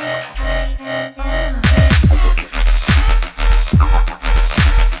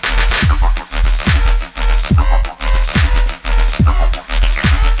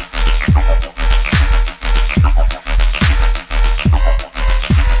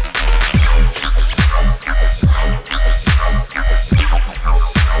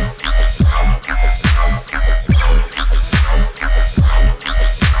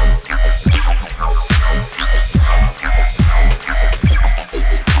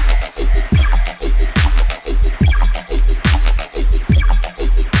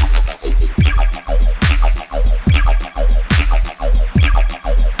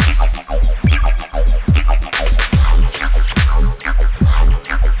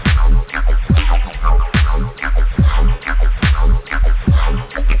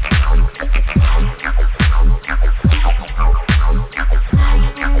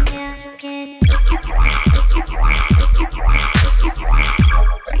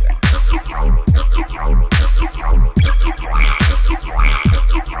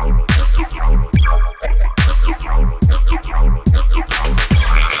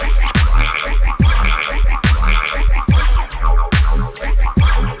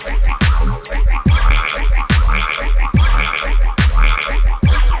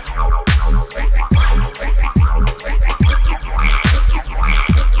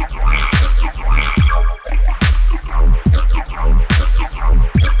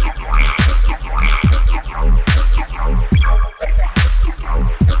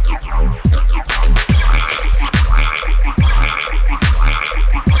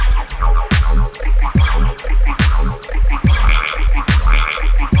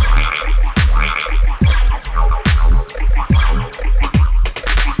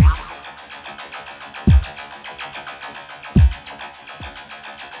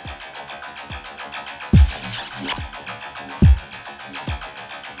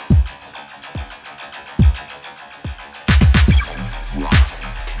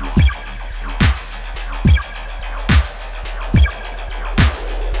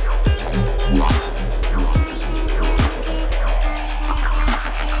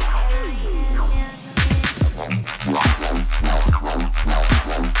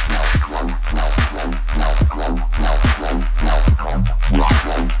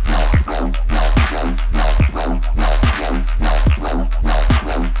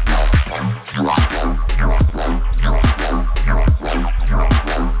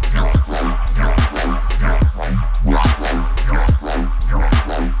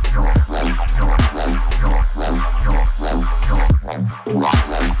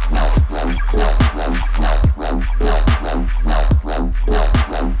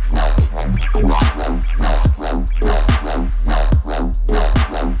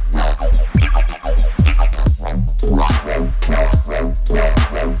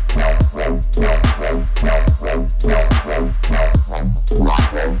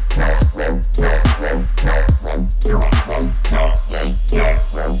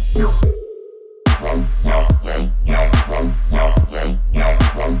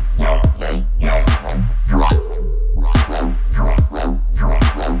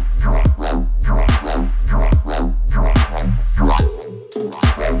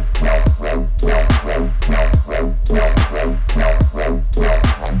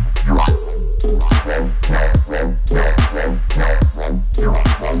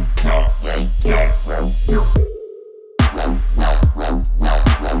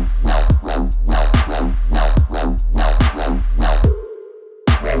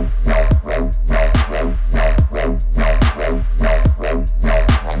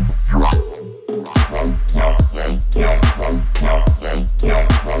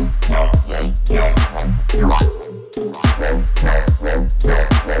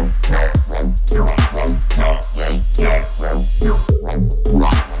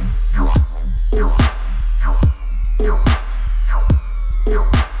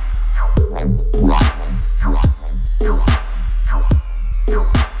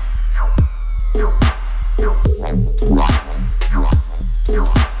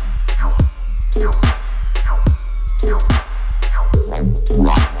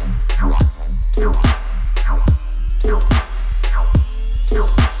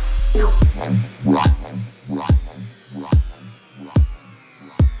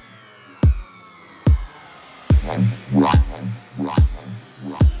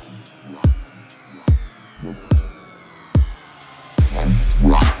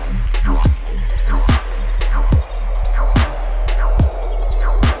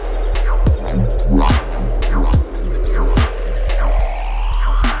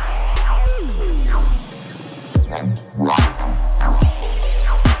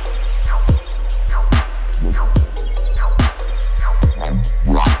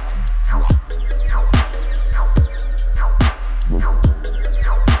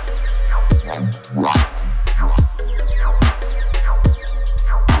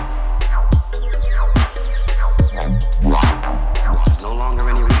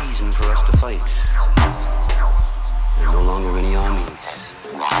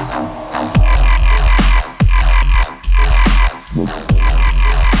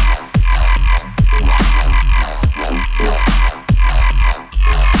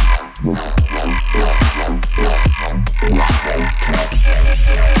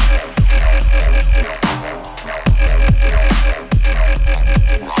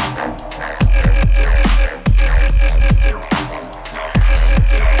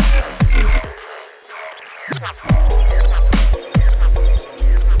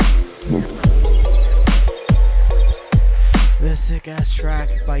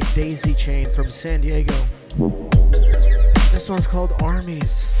 From San Diego. This one's called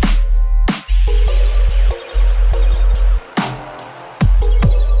Armies.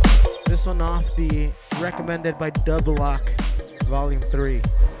 This one off the recommended by Dublock Volume 3.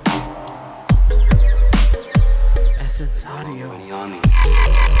 Essence Audio.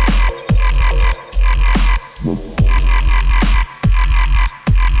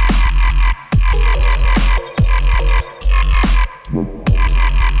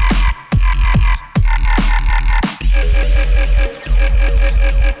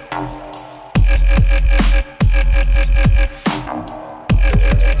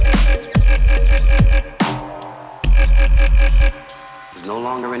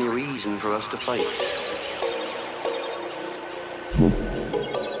 For us to fight.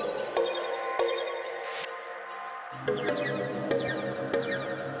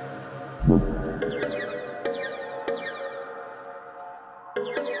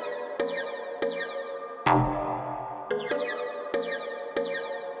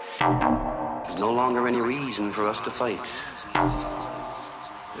 There's no longer any reason for us to fight.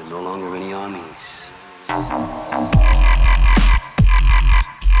 There's no longer any armies.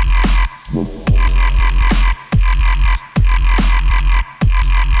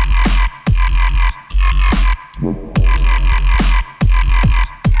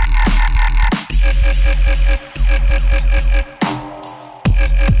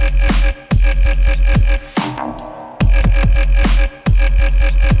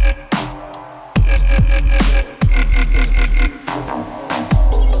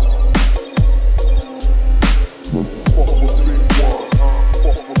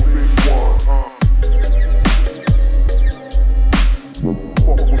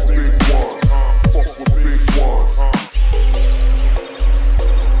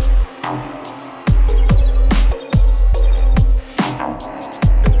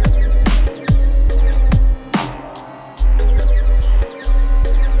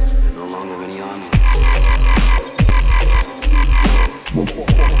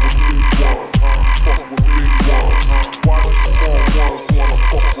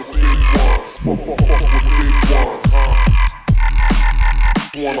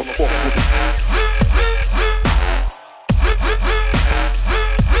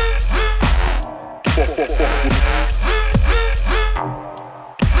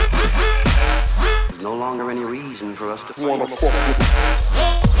 no longer any reason for us to Wanna fight.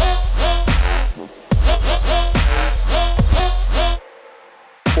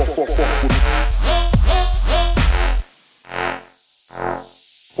 fuck with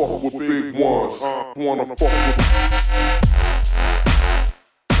fuck with big ones. Wanna fuck with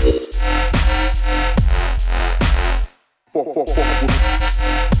fuck with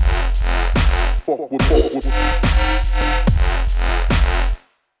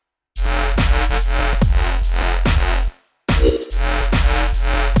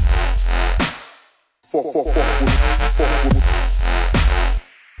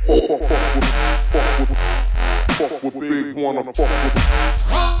fuck with big wanna fuck with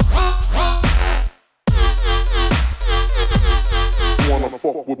wanna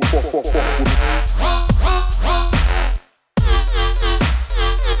fuck with fuck with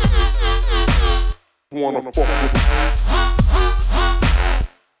wanna fuck with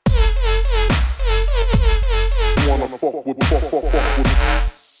wanna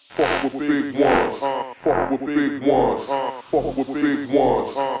fuck with big ones, fuck with big ones, fuck with big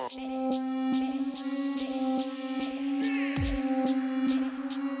ones.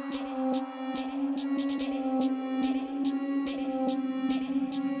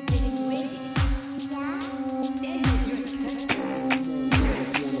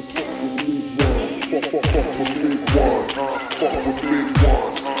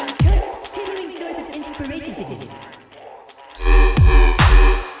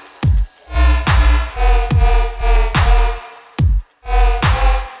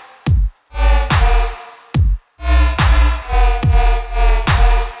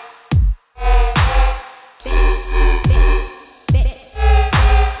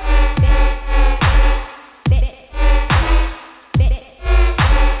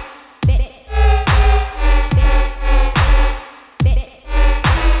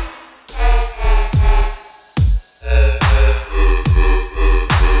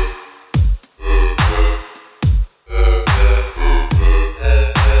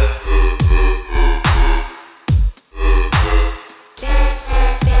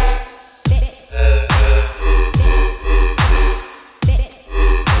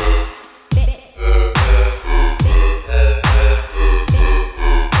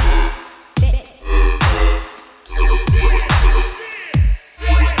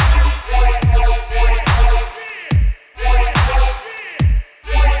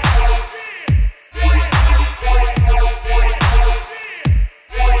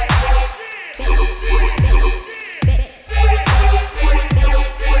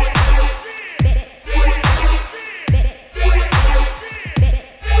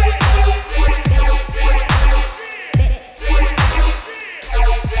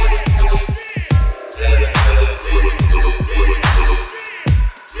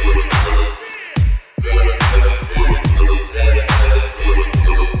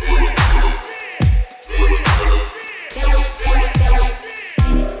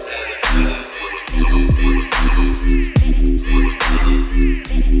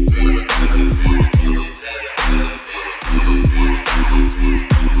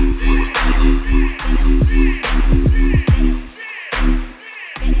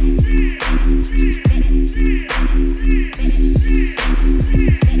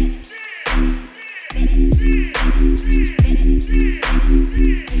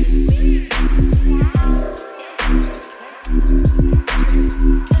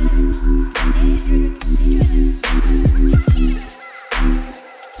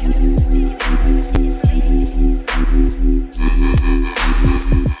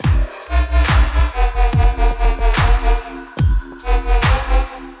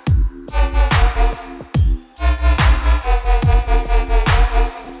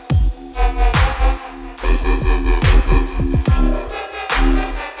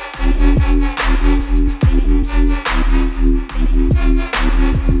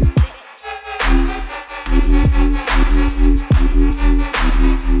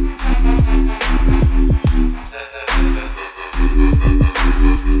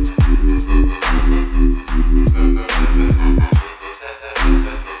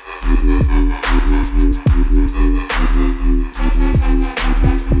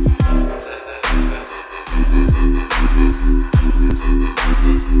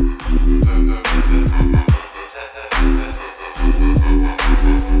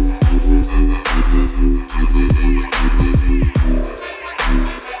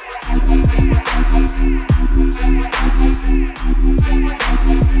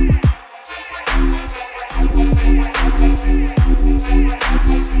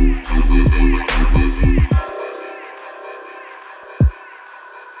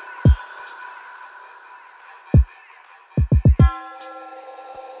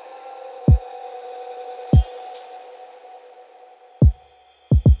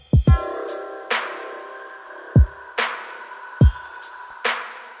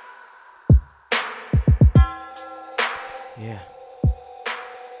 Yeah.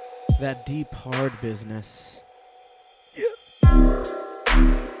 That deep, hard business.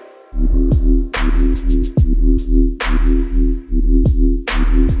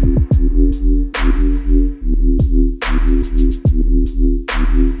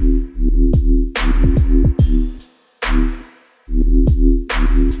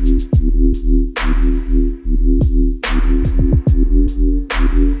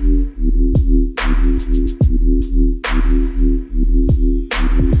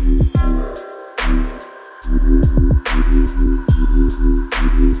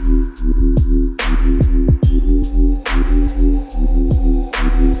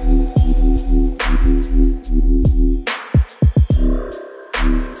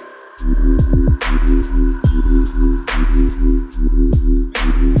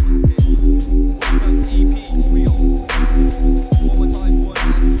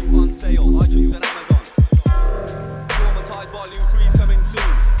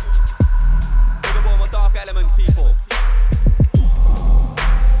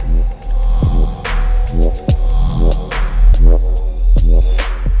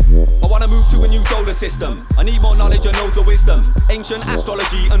 System. I need more knowledge and loads of wisdom. Ancient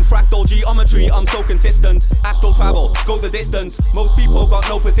astrology and fractal geometry, I'm so consistent. Astral travel, go the distance. Most people got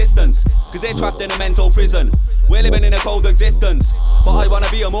no persistence, cause they're trapped in a mental prison. We're living in a cold existence, but I wanna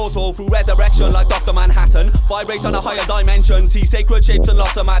be immortal through resurrection like Dr. Manhattan. Vibrate on a higher dimension, see sacred shapes and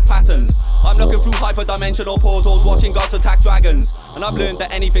lots of mad patterns. I'm looking through hyperdimensional portals, watching gods attack dragons. And I've learned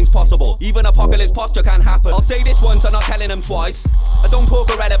that anything's possible, even apocalypse posture can happen. I'll say this once, I'm not telling them twice. I don't talk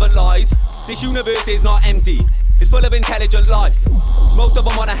irrelevant lies. This universe is not empty, it's full of intelligent life. Most of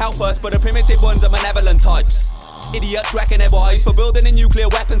them wanna help us, but the primitive ones are malevolent types. Idiots reckon they're wise for building a nuclear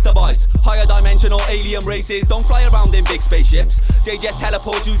weapons device. Higher dimensional alien races don't fly around in big spaceships. They just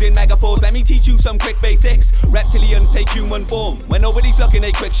teleport using megaforce. Let me teach you some quick basics. Reptilians take human form when nobody's looking,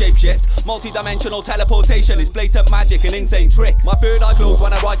 they quick shapeshift. Multi-dimensional teleportation is blatant magic and insane tricks. My third eye glows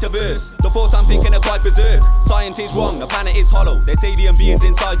when I write a verse. The thoughts I'm thinking are quite berserk. Science is wrong, the planet is hollow. There's alien beings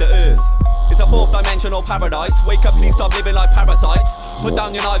inside the earth. It's a fourth dimensional paradise. Wake up, please stop living like parasites. Put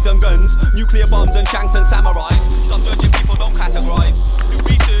down your knives and guns, nuclear bombs and shanks and samurais. Stop judging people, don't categorize. Do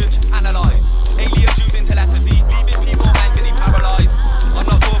research, analyze. Aliens using telepathy, leaving people mentally paralyzed. I'm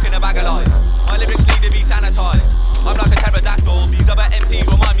not talking a bag of lies. My lyrics need to be sanitized. I'm like a pterodactyl, these other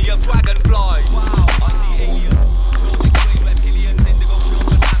MCs remind me of dragonflies. Wow, I see aliens. Nordic waves, reptilians, indigo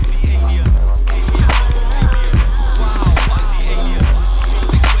children, and the aliens. Wow, I see aliens.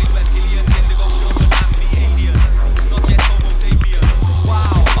 Nordic waves, reptilians, indigo children, and the aliens. Not just homo sapiens.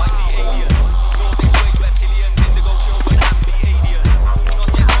 Wow, I see aliens. Nordic waves, reptilians, indigo children, and the aliens. Not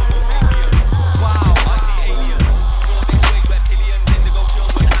just homo sapiens. Wow, I see aliens. Nordic waves, reptilians, indigo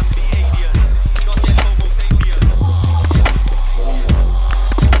children, and the aliens. Not just homo sapiens.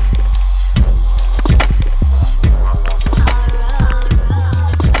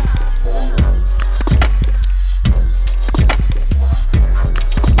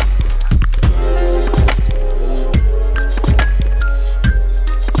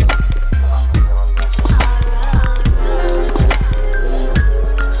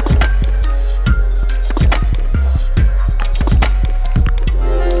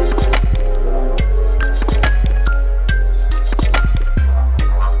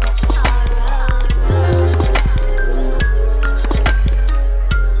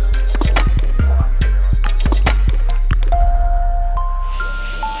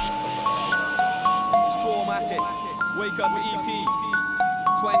 Wake Up EP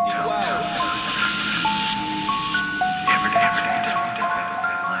 2012.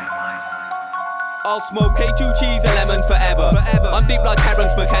 I'll smoke K2 cheese and lemons forever. I'm deep like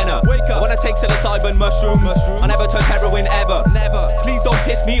Terrence McKenna. Wake up. I wanna take psilocybin mushrooms. I never touch heroin ever. Never. Please don't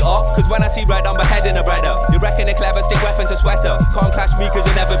piss me off, cause when I see red I'm beheading a breader. You reckon it clever, stick weapons a sweater. Can't catch me cause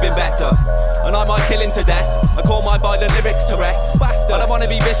you've never been better. And I might kill him to death. I call my violent lyrics Tourette's. Bastard. I don't wanna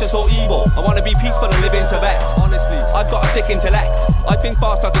be vicious or evil. I wanna be peaceful and live in Tibet. Honestly, I've got a sick intellect. I think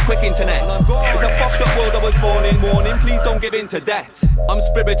fast like a quick internet. It's a fucked up world I was born in. Warning, please don't give in to debt. I'm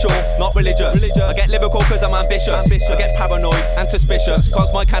spiritual, not religious. I get lyrical cause I'm ambitious. I get paranoid and suspicious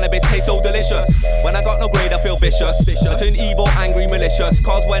cause my cannabis tastes so delicious. When I got no grade I feel vicious. I turn evil, angry, malicious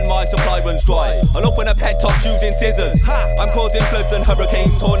cause when my supply runs dry I'll open up head tops using scissors. I'm causing floods and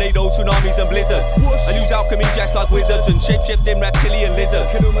hurricanes, tornadoes, tsunamis and blizzards. I use alchemy just like wizards and shape-shifting reptilian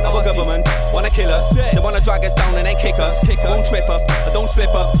lizards. Our government wanna kill us. They wanna drag us down and then kick us. Won't trip up, I don't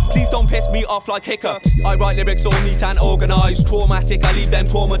slip up. Please don't piss me off like hiccups. I write lyrics all neat and organised. Traumatic, I leave them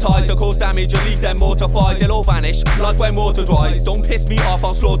traumatised. I cause damage, I leave them mortified. They'll all vanish like when water dries. Don't piss me off,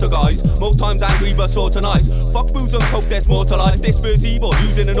 I'll slaughter guys. Most times angry but sorta nice. Fuck booze and coke, there's more to life. Disperse evil,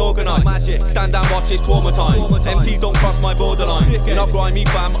 using and organised. Magic, stand and watch, it's trauma time. MCs don't cross my borderline. You're not grimy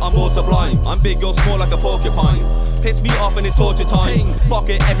fam, I'm more sublime. I'm big, you're small like a porcupine. Piss me off and it's torture time. Fuck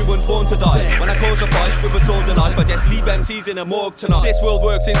it, everyone's born to die. When I cause a fight with a sword and knife, I just leave MCs in a morgue tonight. This world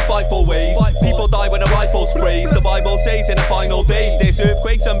works in spiteful ways. People die when a rifle sprays. The Bible says in the final days there's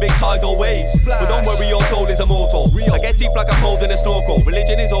earthquakes and big tidal waves. But don't worry, your soul is immortal. I get deep like I'm holding a snorkel.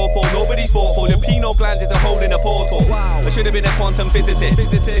 Religion is awful, nobody's thoughtful. Your penile gland is a hole in a portal. I should have been a quantum physicist.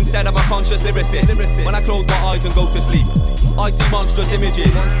 Instead I'm a conscious lyricist. When I close my eyes and go to sleep, I see monstrous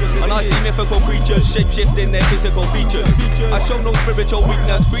images. And I see mythical creatures shape-shifting their physical features. I show no spiritual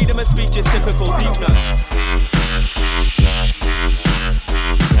weakness. Freedom of speech is typical deepness.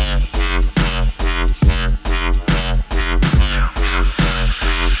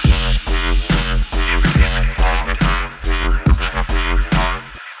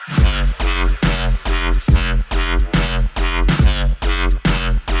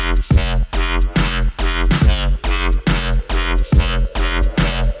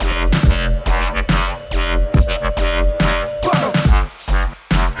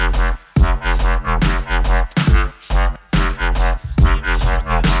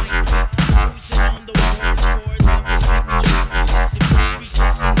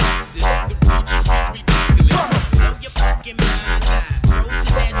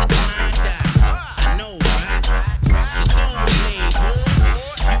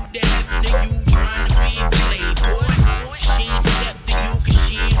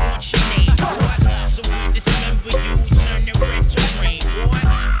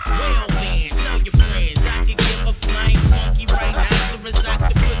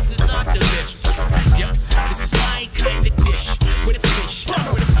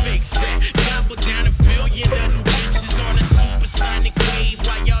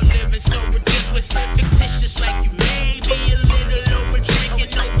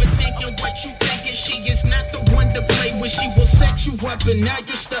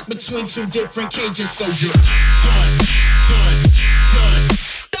 Between two different cages, so you're done.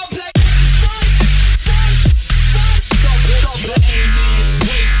 Don't play. Your aim is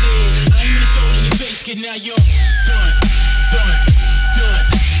wasted. I'm gonna throw it in your face, kid. Now you're done. Don't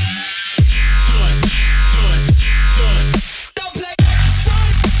play.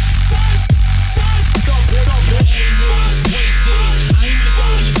 Your aim is wasted. I'm gonna throw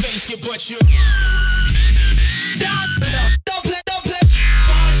it in your face, kid, but you're done. Don't play.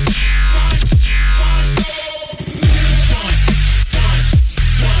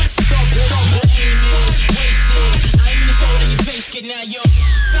 Now you're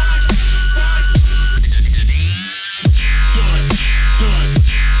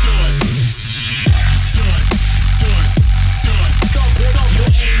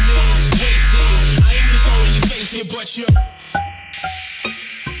but you're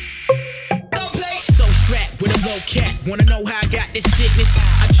so strapped with a low cap. Wanna know how I got this sickness?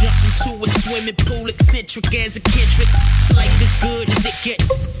 I jumped into a swimming pool, eccentric as a Kendrick. So life is good as it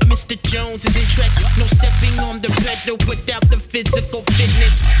gets. Mr. Jones is interest. No stepping on the pedal without the physical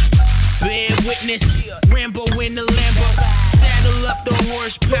fitness. Bear witness, Rambo in the Lambo. Saddle up the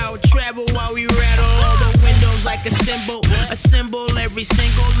horsepower, travel while we rattle all the windows like a symbol. Assemble every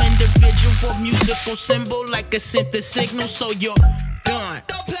single individual musical symbol like a synth signal. So you're done.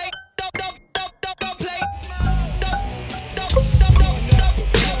 Don't play.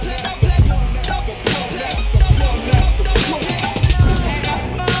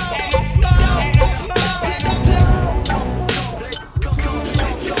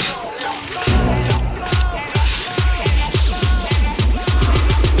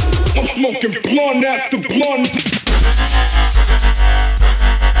 Smoking blunt after blunt.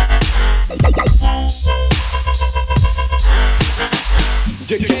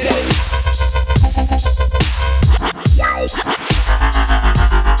 You get it?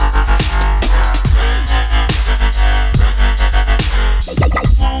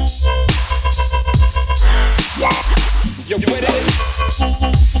 You with it?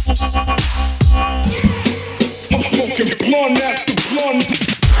 I'm smoking blunt after blunt.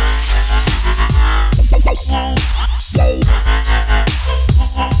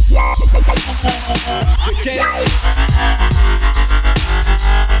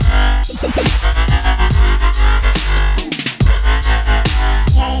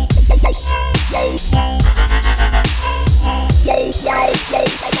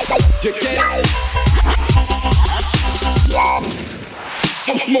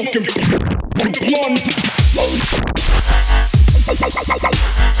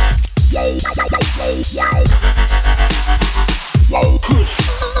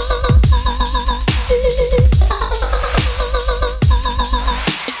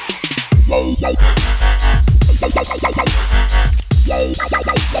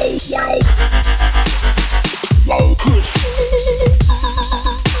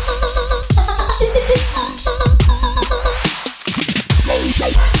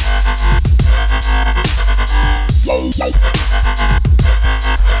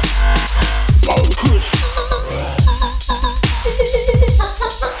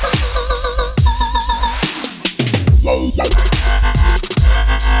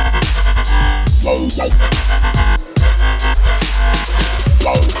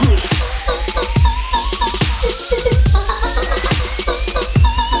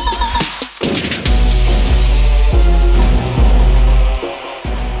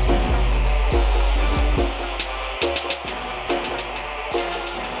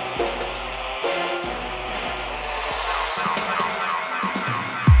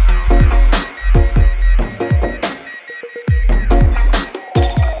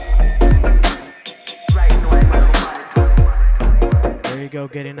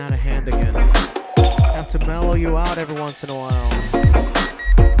 radio getting out of hand again. Have to mellow you out every once in a while.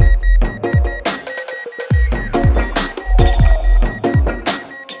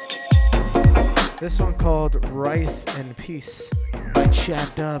 This one called Rice and Peace by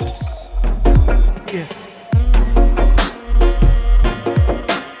Chad Dubs. Yeah.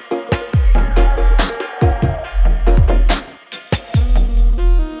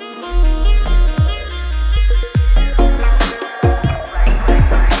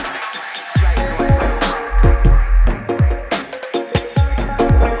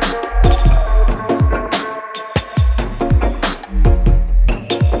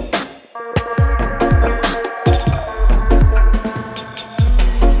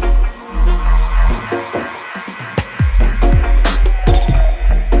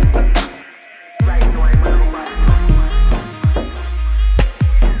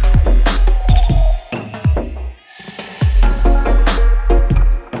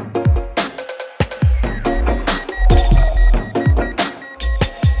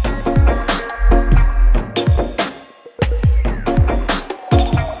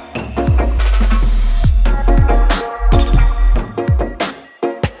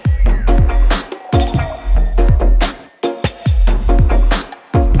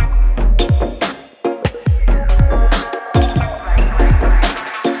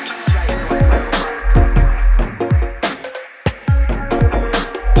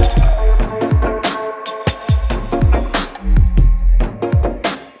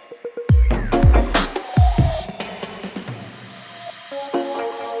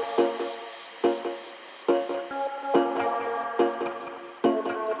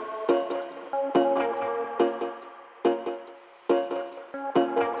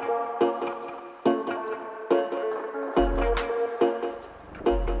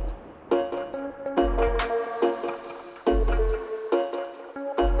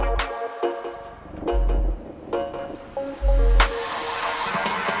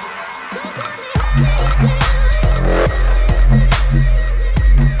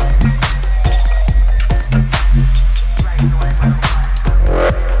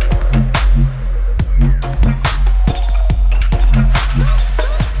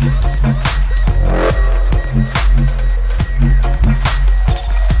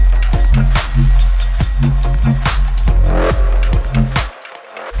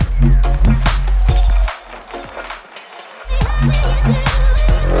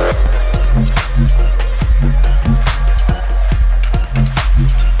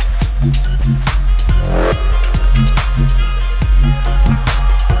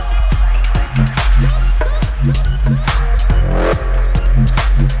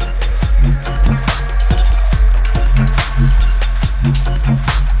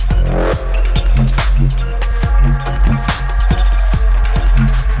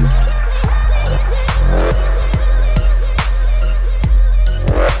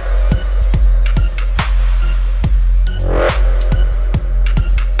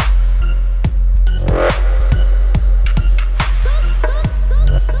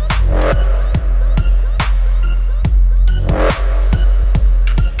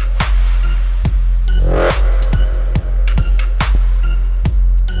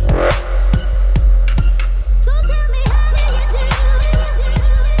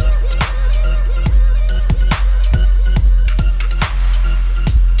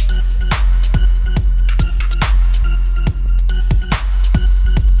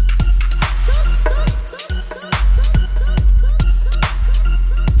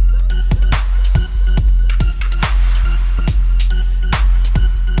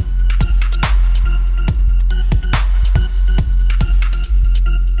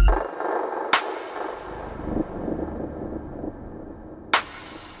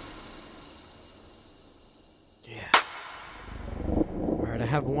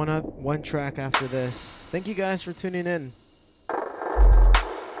 One track after this. Thank you guys for tuning in.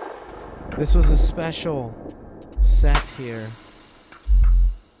 This was a special set here.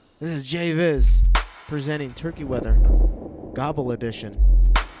 This is JVIZ presenting Turkey Weather Gobble Edition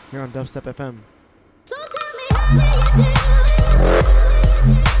here on Dubstep FM. So tell me how you do.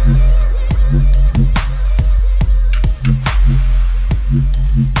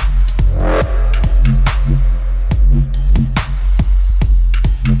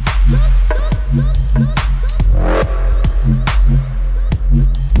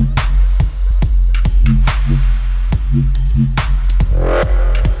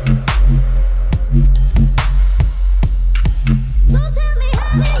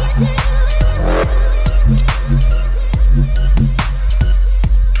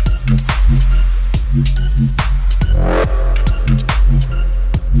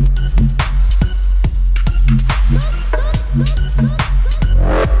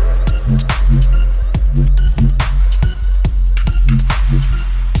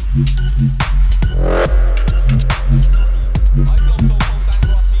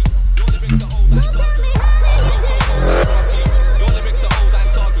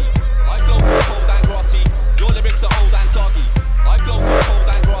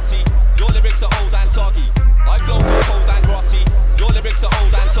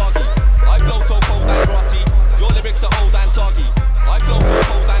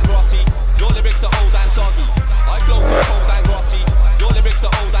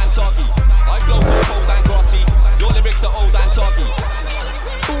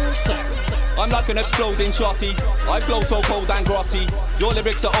 an exploding shotty. I flow so cold and grotty. Your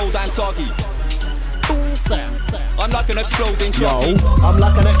lyrics are old and soggy. I'm like an exploding shotty. Yo, I'm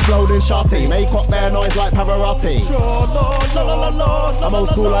like an exploding shotty. Make up bare noise like Pavarotti. I'm old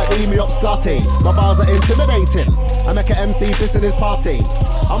school like Beam Me Up Scotty. My bars are intimidating. I make an MC piss in his party.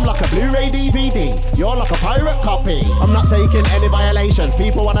 I'm like a Blu-ray DVD. You're like a pirate copy. I'm not taking any violations.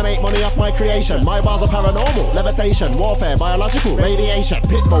 People wanna make money off my creation. My bars are paranormal. Levitation, warfare, biological, radiation.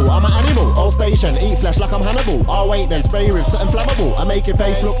 Pitbull, I'm an animal. Old station, eat flesh like I'm Hannibal. Oh wait then, spray with something flammable. I make your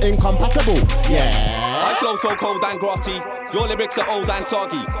face look incompatible. Yeah. I flow so cold and grotty. Your lyrics are old and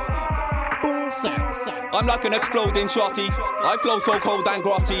soggy. I'm like an exploding shotty. I flow so cold and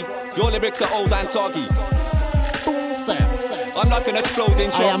grotty. Your lyrics are old and soggy. I'm like an exploding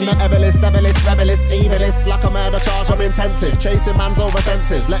shotty. I am the evilest, devilist, rebelist, evilist. Like a murder charge, I'm intensive. Chasing mans over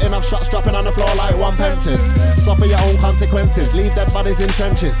fences. Letting off shots dropping on the floor like one pences. Suffer your own consequences. Leave dead bodies in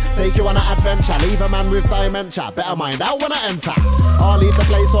trenches. Take you on an adventure. Leave a man with dementia. Better mind out when I enter. I'll leave the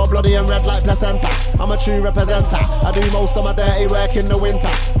place all bloody and red like placenta. I'm a true representer. I do most of my dirty work in the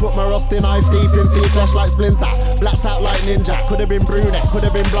winter. Put my rusty knife deep into your flesh like Splinter. Blacked out like ninja. Could have been brunette, could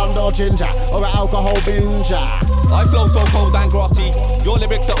have been blonde or ginger. Or an alcohol binger. I flow so cold and grotty. Your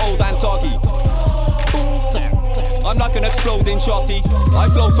lyrics are old and soggy. I'm like an exploding shotty. I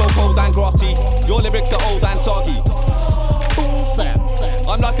flow so cold and grotty. Your lyrics are old and soggy.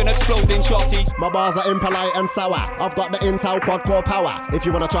 I'm like an exploding shotty. My bars are impolite and sour. I've got the Intel quad core power. If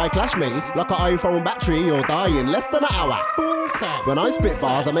you wanna try clash me, like an iPhone battery, you'll die in less than an hour. When I spit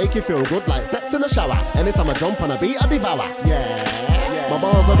bars, I make you feel good like sex in the shower. Anytime I jump on a beat, I devour. Yeah. My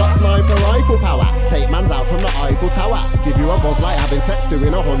bars have got sniper rifle power. Take mans out from the Eiffel Tower. Give you a buzz like having sex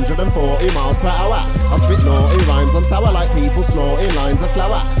doing 140 miles per hour. I spit naughty rhymes, I'm sour like people snorting lines of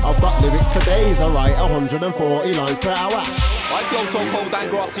flour. I've got lyrics for days, I write 140 lines per hour. I flow so cold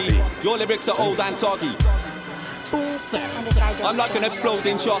and grotty. Your lyrics are old and soggy. I'm like an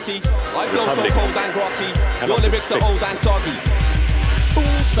exploding shotty. I flow so cold and grotty. Your lyrics are old and soggy.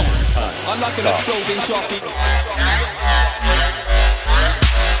 I'm like an exploding shotty.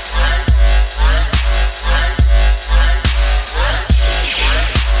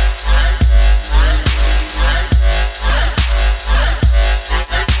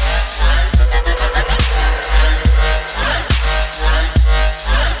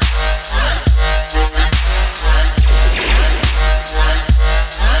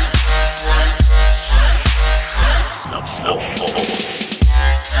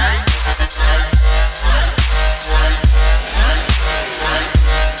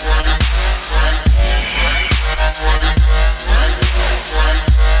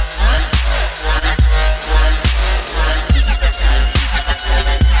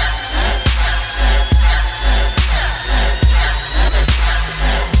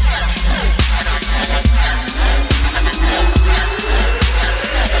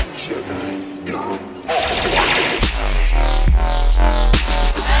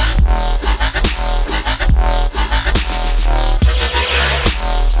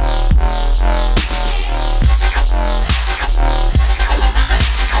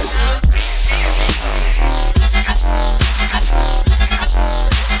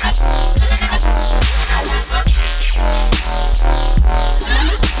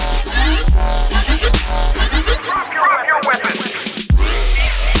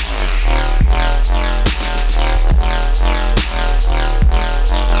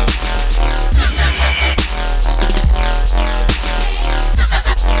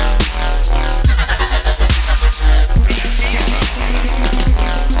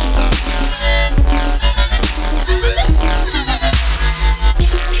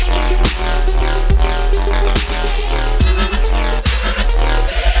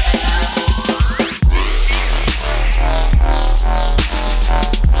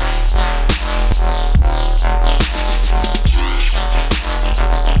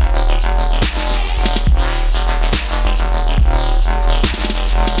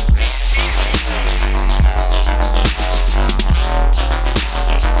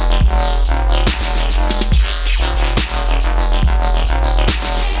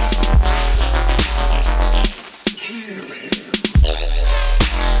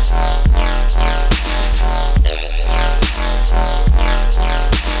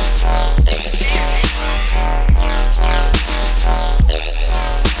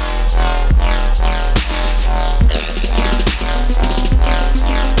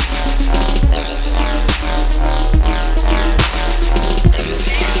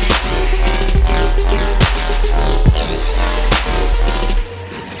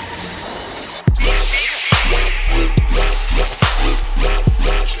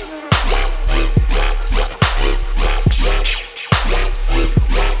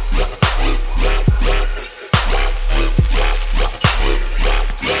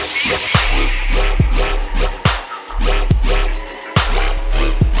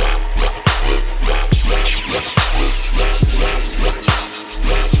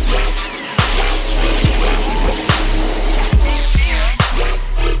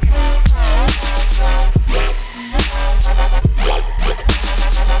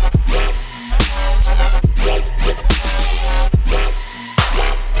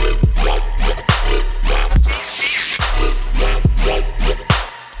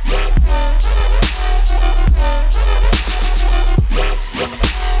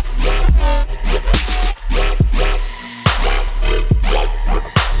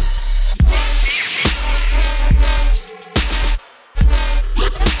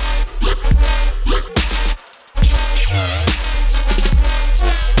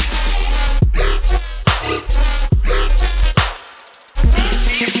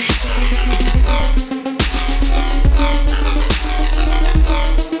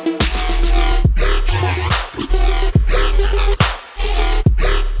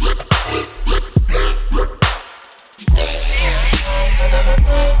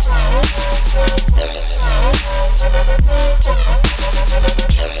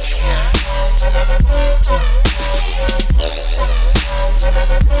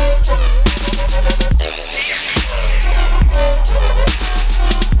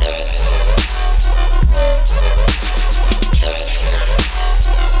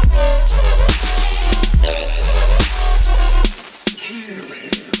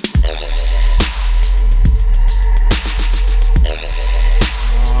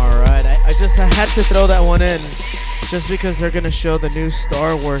 I had to throw that one in just because they're going to show the new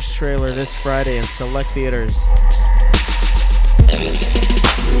Star Wars trailer this Friday in select theaters.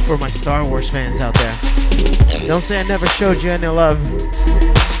 For my Star Wars fans out there. Don't say I never showed you any love.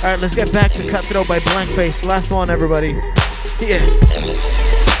 Alright, let's get back to Cutthroat by Blank Face. Last one, everybody. Yeah.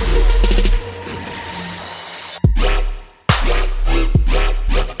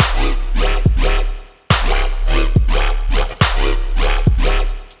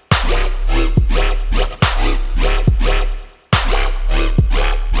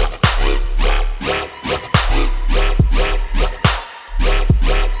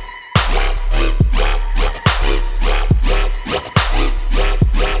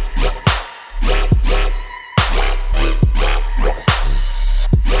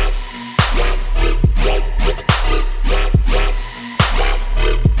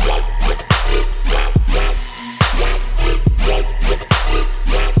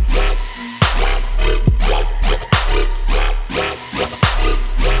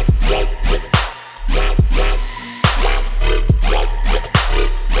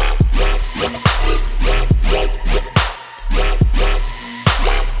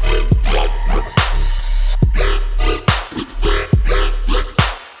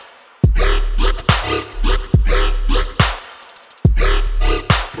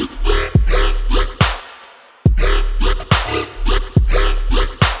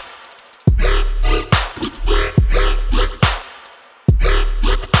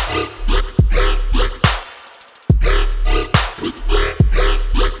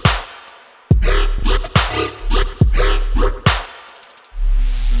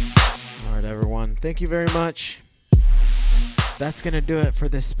 Thank you very much. That's going to do it for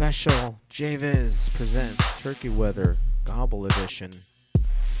this special JVIZ Presents Turkey Weather Gobble Edition.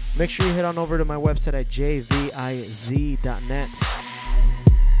 Make sure you head on over to my website at jviz.net.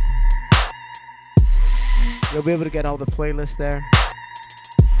 You'll be able to get all the playlists there.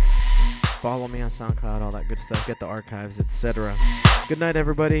 Follow me on SoundCloud, all that good stuff. Get the archives, etc. Good night,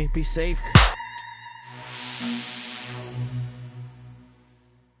 everybody. Be safe.